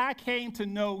once I came to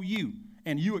know you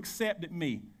and you accepted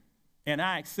me and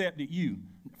I accepted you,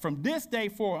 from this day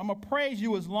forward, I'm going to praise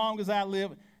you as long as I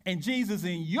live. And Jesus,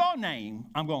 in your name,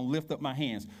 I'm going to lift up my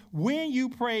hands. When you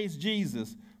praise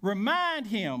Jesus, remind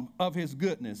him of his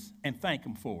goodness and thank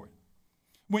him for it.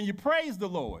 When you praise the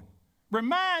Lord,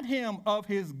 remind him of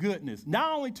his goodness,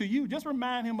 not only to you, just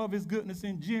remind him of his goodness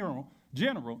in general,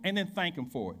 and then thank him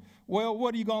for it. Well,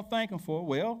 what are you going to thank him for?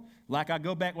 Well, like I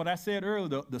go back what I said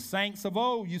earlier, the saints of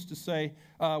old used to say,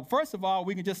 first of all,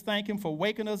 we can just thank him for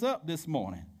waking us up this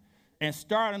morning and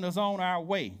starting us on our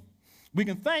way. We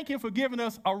can thank him for giving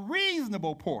us a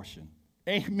reasonable portion,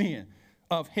 amen,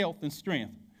 of health and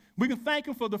strength. We can thank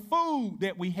him for the food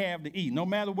that we have to eat, no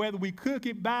matter whether we cook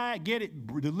it, buy it, get it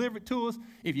delivered to us.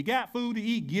 If you got food to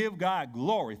eat, give God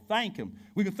glory. Thank him.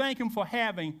 We can thank him for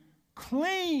having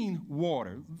clean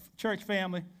water. Church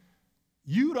family,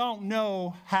 you don't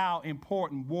know how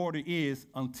important water is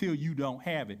until you don't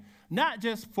have it. Not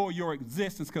just for your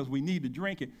existence because we need to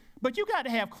drink it, but you got to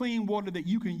have clean water that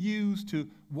you can use to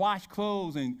wash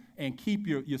clothes and keep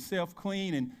yourself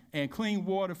clean, and clean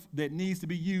water that needs to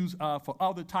be used for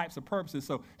other types of purposes.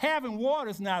 So having water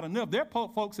is not enough. There are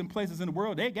folks in places in the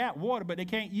world, they got water, but they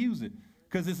can't use it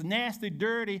because it's nasty,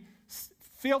 dirty,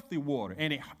 filthy water,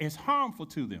 and it's harmful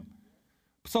to them.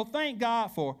 So thank God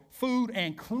for food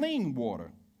and clean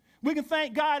water. We can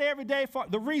thank God every day for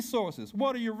the resources.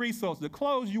 What are your resources? The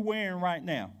clothes you're wearing right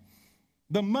now.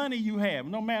 The money you have,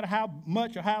 no matter how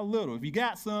much or how little. If you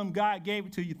got some, God gave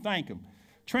it to you, thank him.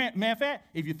 Matter of fact,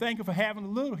 if you thank him for having a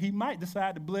little, he might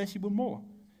decide to bless you with more.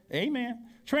 Amen.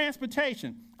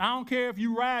 Transportation. I don't care if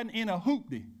you're riding in a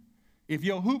hoopty. If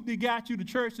your hoopty got you to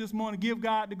church this morning, give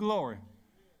God the glory.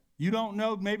 You don't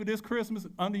know, maybe this Christmas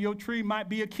under your tree might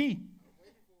be a key.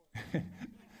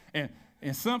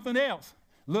 and something else.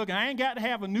 Look, I ain't got to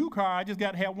have a new car. I just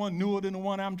got to have one newer than the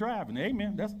one I'm driving.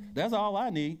 Amen. That's all I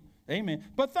need. Amen.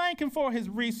 But thank him for his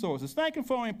resources. Thank him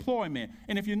for employment.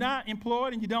 And if you're not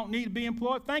employed and you don't need to be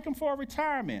employed, thank him for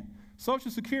retirement, Social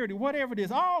Security, whatever it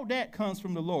is. All that comes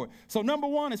from the Lord. So number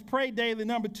one is pray daily.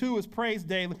 Number two is praise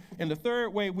daily. And the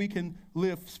third way we can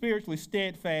live spiritually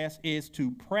steadfast is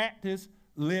to practice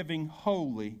living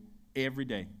holy every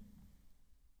day.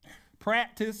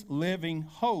 Practice living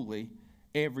holy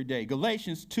every day.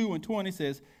 Galatians 2:20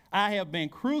 says, I have been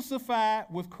crucified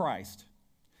with Christ.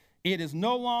 It is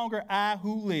no longer I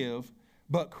who live,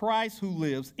 but Christ who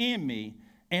lives in me.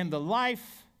 And the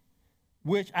life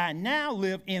which I now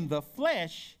live in the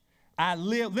flesh, I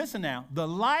live, listen now, the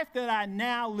life that I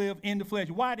now live in the flesh.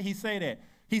 Why did he say that?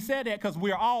 He said that because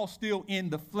we're all still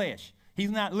in the flesh. He's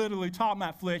not literally talking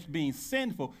about flesh being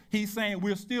sinful. He's saying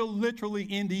we're still literally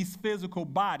in these physical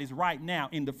bodies right now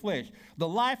in the flesh. The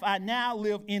life I now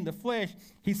live in the flesh,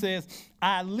 he says,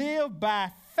 I live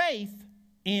by faith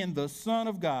in the Son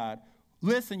of God,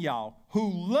 listen y'all, who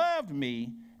loved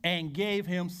me and gave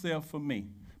himself for me.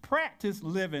 Practice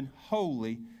living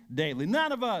holy daily.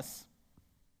 None of us,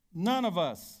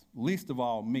 least of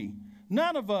all me,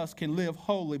 none of us can live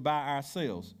holy by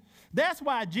ourselves. That's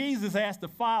why Jesus asked the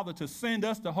Father to send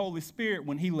us the Holy Spirit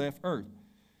when he left earth.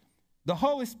 The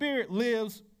Holy Spirit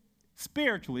lives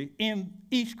spiritually in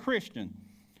each Christian.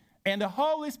 And the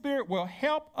Holy Spirit will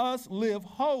help us live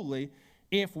holy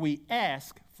if we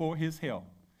ask for his help.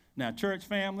 Now, church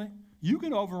family, you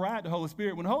can override the Holy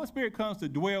Spirit. When the Holy Spirit comes to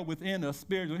dwell within us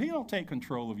spiritually, he don't take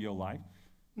control of your life.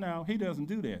 No, he doesn't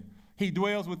do that. He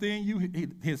dwells within you.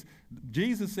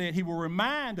 Jesus said he will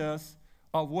remind us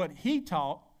of what he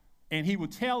taught, and he will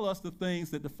tell us the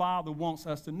things that the Father wants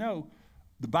us to know.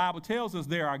 The Bible tells us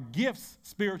there are gifts,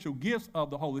 spiritual gifts of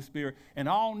the Holy Spirit, and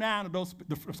all 9 of those,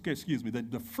 the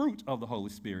fruit of the Holy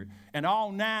Spirit, and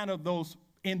all 9 of those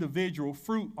individual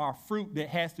fruit are fruit that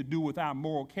has to do with our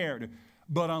moral character.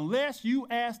 But unless you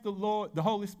ask the Lord, the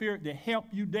Holy Spirit, to help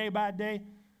you day by day,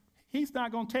 he's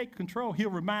not going to take control. He'll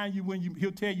remind you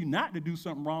he'll tell you not to do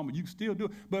something wrong, but you can still do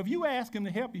it. But if you ask him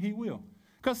to help you, he will.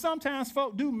 Because sometimes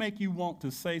folk do make you want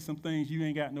to say some things you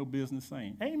ain't got no business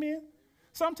saying. Amen?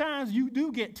 Sometimes you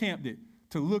do get tempted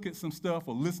to look at some stuff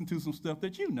or listen to some stuff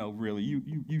that you know really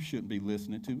you shouldn't be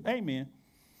listening to. Amen?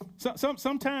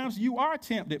 Sometimes you are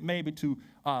tempted maybe to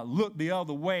look the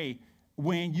other way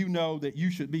when you know that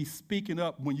you should be speaking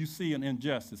up when you see an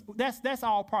injustice. That's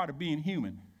all part of being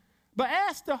human. But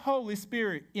ask the Holy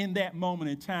Spirit in that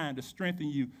moment in time to strengthen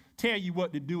you, tell you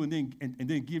what to do, and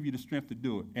then give you the strength to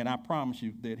do it. And I promise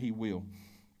you that he will.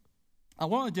 I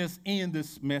want to just end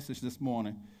this message this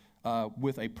morning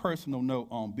with a personal note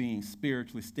on being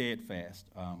spiritually steadfast.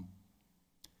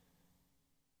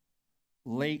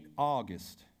 Late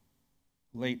August,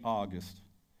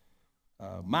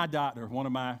 my doctor, one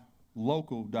of my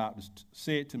local doctors,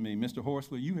 said to me, "Mr.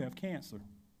 Horsley, you have cancer."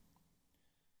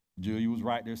 Julia was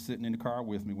right there sitting in the car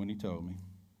with me when he told me.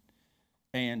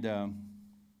 And,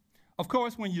 of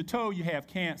course, when you're told you have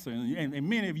cancer, and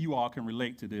many of you all can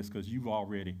relate to this because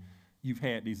you've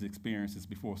had these experiences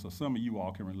before, so some of you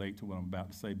all can relate to what I'm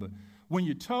about to say. But when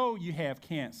you're told you have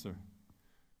cancer,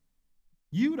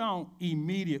 you don't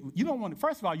want to,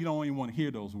 first of all, you don't even want to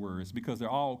hear those words because there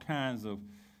are all kinds of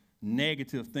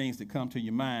negative things that come to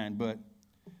your mind. But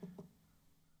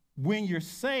when you're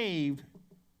saved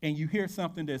and you hear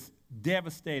something that's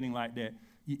devastating like that,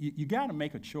 you got to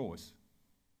make a choice.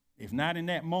 If not in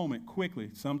that moment,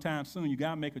 quickly, sometime soon, you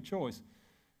got to make a choice.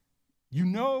 You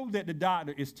know that the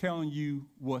doctor is telling you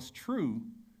what's true,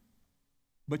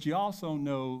 but you also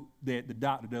know that the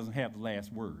doctor doesn't have the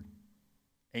last word.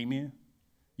 Amen?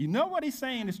 You know what he's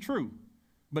saying is true,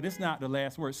 but it's not the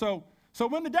last word. So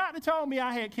when the doctor told me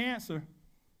I had cancer,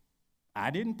 I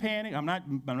didn't panic. I'm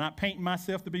not painting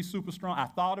myself to be super strong. I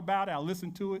thought about it. I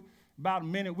listened to it. About a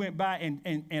minute went by,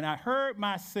 and I heard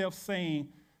myself saying,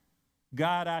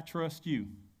 "God, I trust you."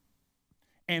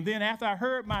 And then after I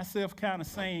heard myself kind of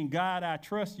saying, "God, I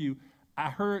trust you," I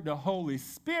heard the Holy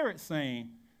Spirit saying,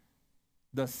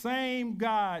 "The same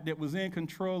God that was in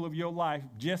control of your life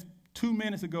just 2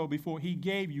 minutes ago before he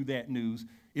gave you that news,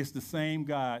 it's the same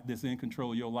God that's in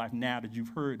control of your life now that you've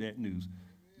heard that news.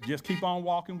 Just keep on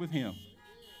walking with him."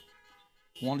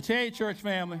 I want to tell you, church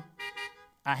family,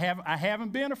 I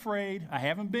haven't been afraid. I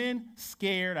haven't been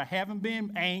scared. I haven't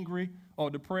been angry or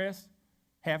depressed.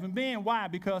 Haven't been. Why?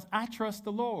 Because I trust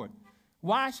the Lord.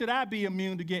 Why should I be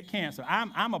immune to get cancer?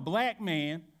 I'm a black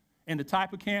man, and the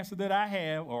type of cancer that I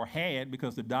have or had,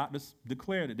 because the doctors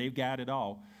declared it, they've got it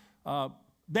all,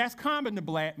 that's common to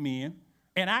black men,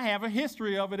 and I have a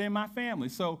history of it in my family.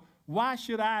 So why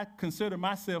should I consider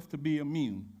myself to be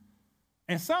immune?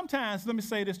 And sometimes, let me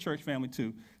say this, church family,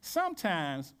 too.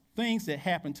 Sometimes things that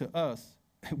happen to us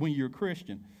when you're a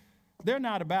Christian, they're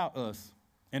not about us,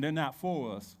 and they're not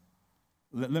for us.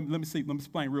 Let me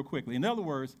explain real quickly. In other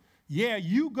words, yeah,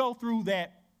 you go through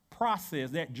that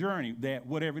process, that journey, that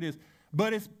whatever it is,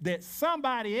 but it's that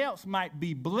somebody else might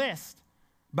be blessed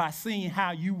by seeing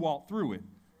how you walk through it,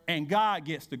 and God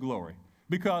gets the glory.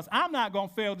 Because I'm not going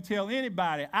to fail to tell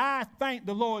anybody, I thank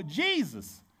the Lord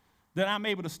Jesus that I'm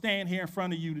able to stand here in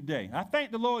front of you today. I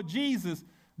thank the Lord Jesus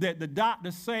that the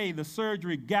doctors say the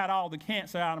surgery got all the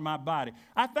cancer out of my body.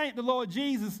 I thank the Lord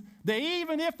Jesus that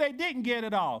even if they didn't get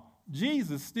it all,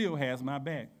 Jesus still has my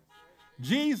back.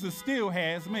 Jesus still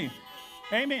has me.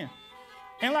 Amen.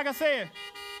 And like I said,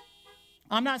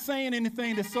 I'm not saying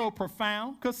anything that's so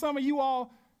profound, because some of you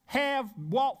all have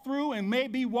walked through and may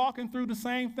be walking through the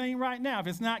same thing right now. If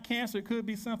it's not cancer, it could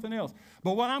be something else.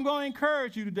 But what I'm going to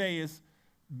encourage you today is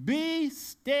be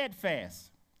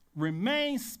steadfast.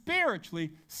 Remain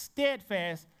spiritually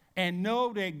steadfast and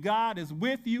know that God is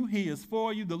with you. He is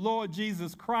for you. The Lord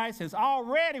Jesus Christ has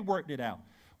already worked it out.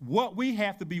 What we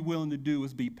have to be willing to do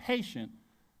is be patient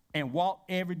and walk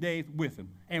every day with him.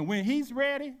 And when he's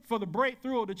ready for the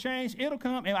breakthrough or the change, it'll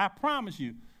come. And I promise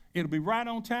you, it'll be right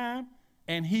on time.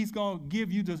 And he's going to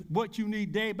give you what you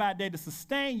need day by day to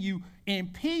sustain you in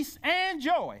peace and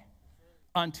joy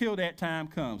until that time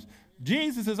comes.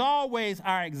 Jesus is always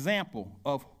our example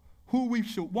of who we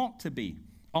should want to be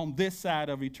on this side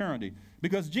of eternity,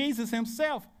 because Jesus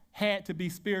himself had to be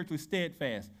spiritually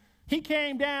steadfast. He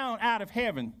came down out of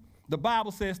heaven, the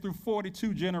Bible says, through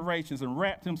 42 generations and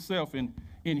wrapped himself in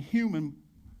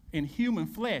human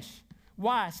flesh.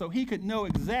 Why? So he could know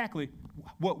exactly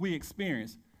what we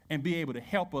experience and be able to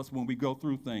help us when we go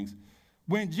through things.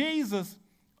 When Jesus,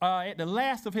 at the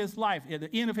last of his life, at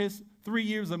the end of his 3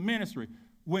 years of ministry,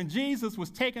 when Jesus was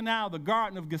taken out of the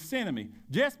Garden of Gethsemane,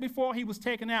 just before he was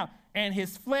taken out, and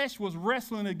his flesh was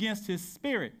wrestling against his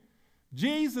spirit,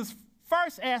 Jesus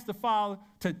first asked the Father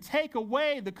to take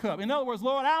away the cup. In other words,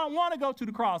 Lord, I don't want to go to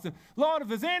the cross. Lord, if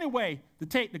there's any way to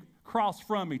take the cross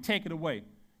from me, take it away.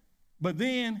 But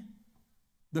then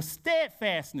the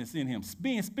steadfastness in him,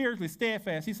 being spiritually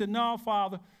steadfast, he said, no,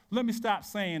 Father, let me stop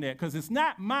saying that, because it's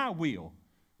not my will,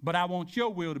 but I want your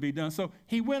will to be done. So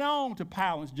he went on to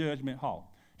Pilate's judgment hall.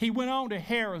 He went on to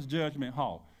Herod's judgment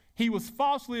hall. He was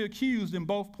falsely accused in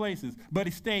both places, but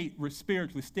he stayed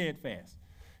spiritually steadfast.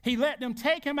 He let them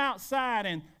take him outside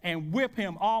and whip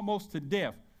him almost to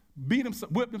death,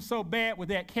 whipped him so bad with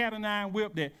that cat o' nine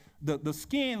whip that the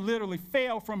skin literally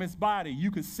fell from his body.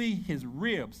 You could see his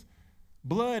ribs,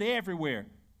 blood everywhere.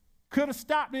 Could have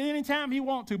stopped at any time he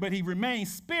wanted to, but he remained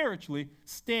spiritually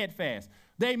steadfast.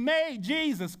 They made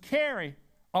Jesus carry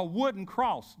a wooden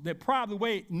cross that probably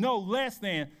weighed no less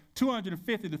than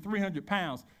 250 to 300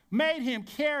 pounds, made him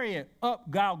carry it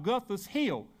up Golgotha's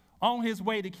hill on his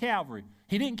way to Calvary.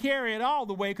 He didn't carry it all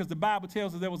the way, because the Bible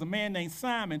tells us there was a man named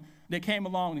Simon that came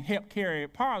along and helped carry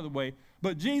it part of the way.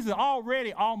 But Jesus,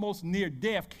 already almost near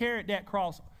death, carried that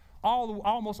cross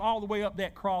almost all the way up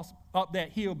that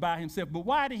hill by himself. But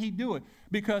why did he do it?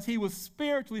 Because he was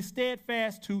spiritually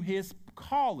steadfast to his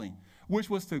calling, which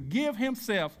was to give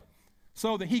himself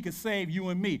so that he could save you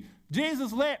and me.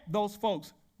 Jesus let those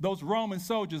folks, those Roman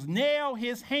soldiers, nail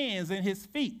his hands and his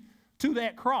feet to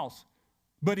that cross.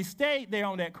 But he stayed there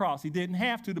on that cross. He didn't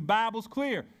have to. The Bible's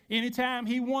clear. Anytime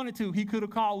he wanted to, he could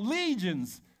have called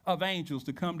legions of angels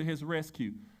to come to his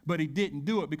rescue. But he didn't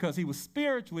do it because he was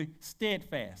spiritually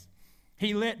steadfast.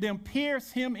 He let them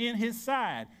pierce him in his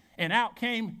side, and out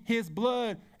came his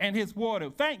blood and his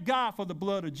water. Thank God for the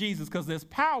blood of Jesus, because there's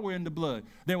power in the blood.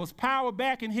 There was power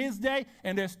back in his day,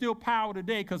 and there's still power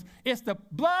today, because it's the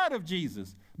blood of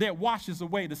Jesus that washes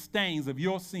away the stains of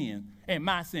your sin and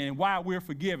my sin, and why we're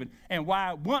forgiven, and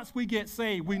why once we get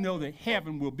saved, we know that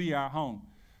heaven will be our home.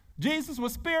 Jesus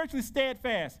was spiritually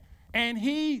steadfast, and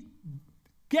he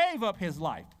gave up his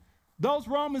life. Those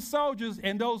Roman soldiers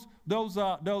and those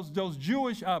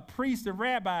Jewish priests and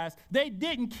rabbis, they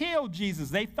didn't kill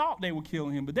Jesus. They thought they were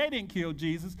killing him, but they didn't kill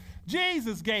Jesus.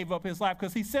 Jesus gave up his life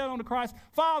because he said on the cross,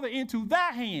 Father, into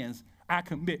thy hands I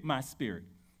commit my spirit.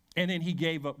 And then he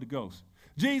gave up the ghost.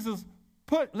 Jesus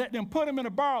let them put him in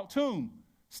a borrowed tomb,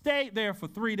 stayed there for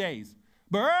 3 days.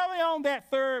 But early on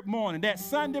that third morning, that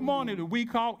Sunday morning that we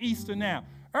call Easter now,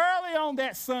 early on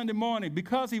that Sunday morning,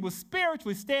 because he was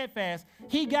spiritually steadfast,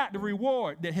 he got the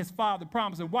reward that his Father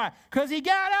promised him. Why? Because he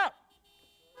got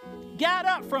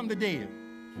up from the dead,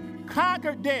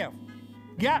 conquered death,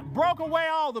 broke away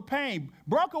all the pain,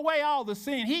 broke away all the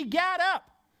sin. He got up,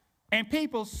 and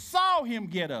people saw him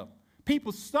get up.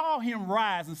 People saw him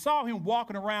rise and saw him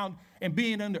walking around and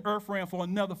being in the earth realm for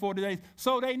another 40 days.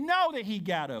 So they know that he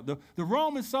got up. The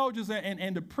Roman soldiers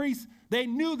and the priests, they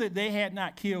knew that they had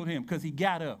not killed him because he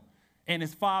got up. And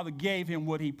his Father gave him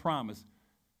what he promised.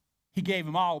 He gave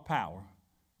him all power.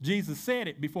 Jesus said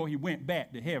it before he went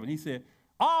back to heaven. He said,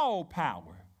 all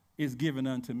power is given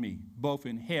unto me, both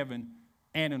in heaven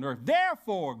and in earth.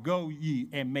 Therefore, go ye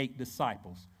and make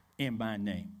disciples in my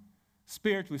name.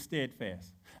 Spiritually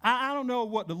steadfast. I don't know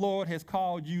what the Lord has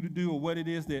called you to do or what it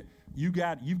is that you've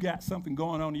got something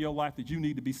going on in your life that you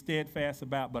need to be steadfast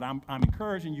about, but I'm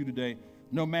encouraging you today,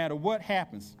 no matter what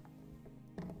happens,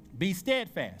 be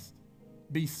steadfast.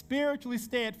 Be spiritually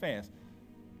steadfast.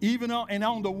 Even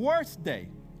on the worst day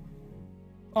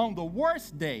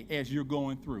as you're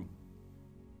going through,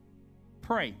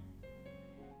 pray.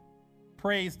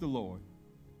 Praise the Lord.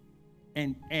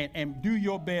 And do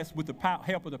your best with the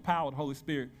help of the power of the Holy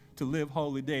Spirit to live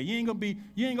holy day. You ain't gonna be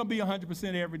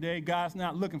 100% every day. God's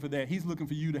not looking for that. He's looking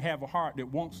for you to have a heart that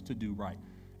wants to do right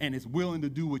and is willing to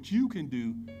do what you can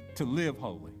do to live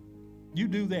holy. You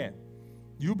do that.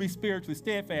 You'll be spiritually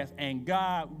steadfast, and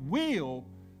God will,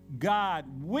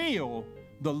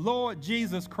 the Lord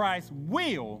Jesus Christ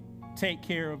will take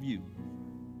care of you.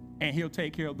 And he'll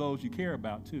take care of those you care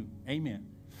about too. Amen.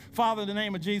 Father, in the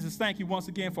name of Jesus, thank you once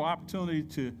again for opportunity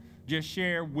to just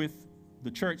share with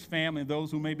the church family and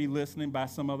those who may be listening by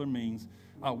some other means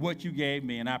what you gave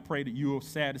me, and I pray that you are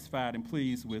satisfied and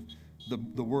pleased with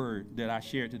the word that I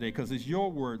shared today, because it's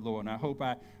your word, Lord, and I hope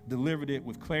I delivered it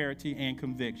with clarity and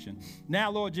conviction.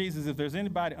 Now, Lord Jesus, if there's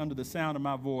anybody under the sound of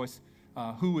my voice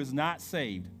who is not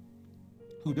saved,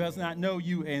 who does not know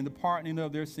you and the pardoning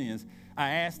of their sins,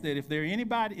 I ask that if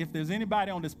there's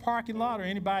anybody on this parking lot or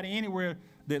anybody anywhere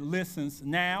that listens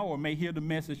now or may hear the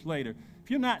message later, if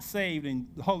you're not saved and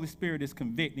the Holy Spirit is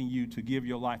convicting you to give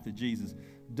your life to Jesus,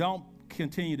 don't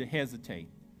continue to hesitate,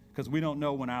 because we don't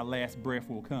know when our last breath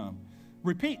will come.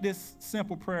 Repeat this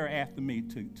simple prayer after me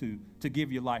to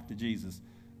give your life to Jesus.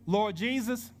 Lord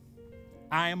Jesus,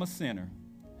 I am a sinner.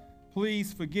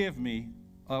 Please forgive me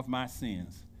of my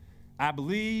sins. I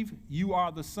believe you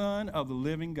are the Son of the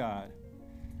living God.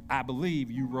 I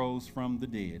believe you rose from the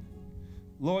dead.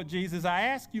 Lord Jesus, I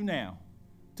ask you now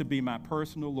to be my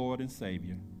personal Lord and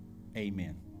Savior.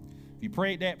 Amen. If you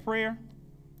prayed that prayer,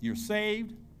 you're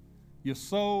saved. Your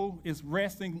soul is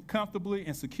resting comfortably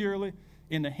and securely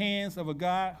in the hands of a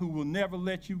God who will never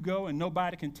let you go, and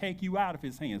nobody can take you out of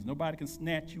his hands. Nobody can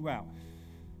snatch you out.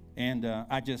 And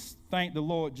I just thank the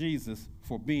Lord Jesus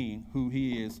for being who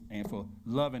he is and for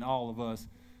loving all of us.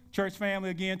 Church family,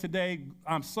 again today,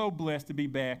 I'm so blessed to be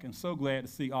back and so glad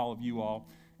to see all of you all.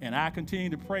 And I continue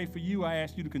to pray for you. I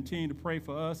ask you to continue to pray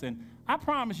for us. And I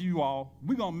promise you all,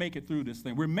 we're going to make it through this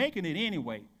thing. We're making it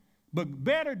anyway. But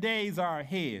better days are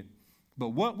ahead.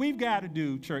 But what we've got to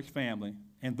do, church family,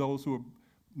 and those who are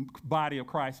body of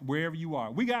Christ, wherever you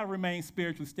are, we got to remain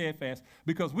spiritually steadfast,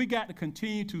 because we got to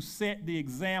continue to set the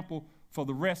example for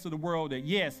the rest of the world that,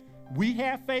 yes, we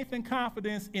have faith and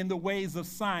confidence in the ways of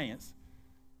science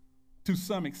to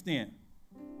some extent,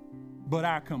 but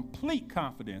our complete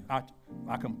confidence, our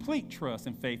complete trust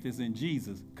and faith is in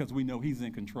Jesus, because we know he's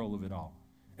in control of it all.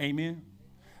 Amen.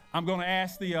 I'm going to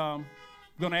ask the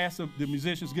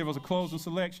musicians to give us a closing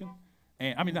selection.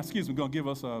 And we're going to give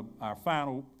us our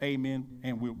final amen,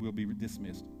 and we'll be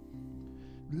dismissed.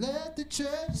 Let the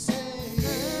church say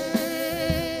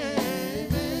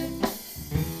amen.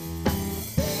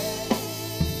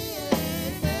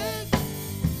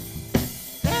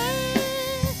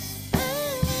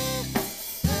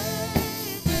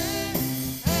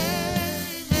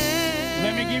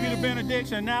 Let me give you the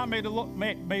benediction. And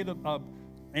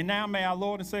now may our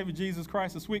Lord and Savior Jesus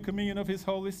Christ, the sweet communion of his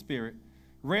Holy Spirit,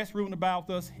 rest, rule, and about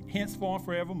us henceforth and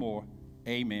forevermore.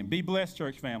 Amen. Be blessed,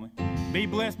 church family. Be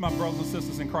blessed, my brothers and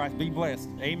sisters in Christ. Be blessed.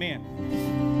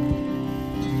 Amen.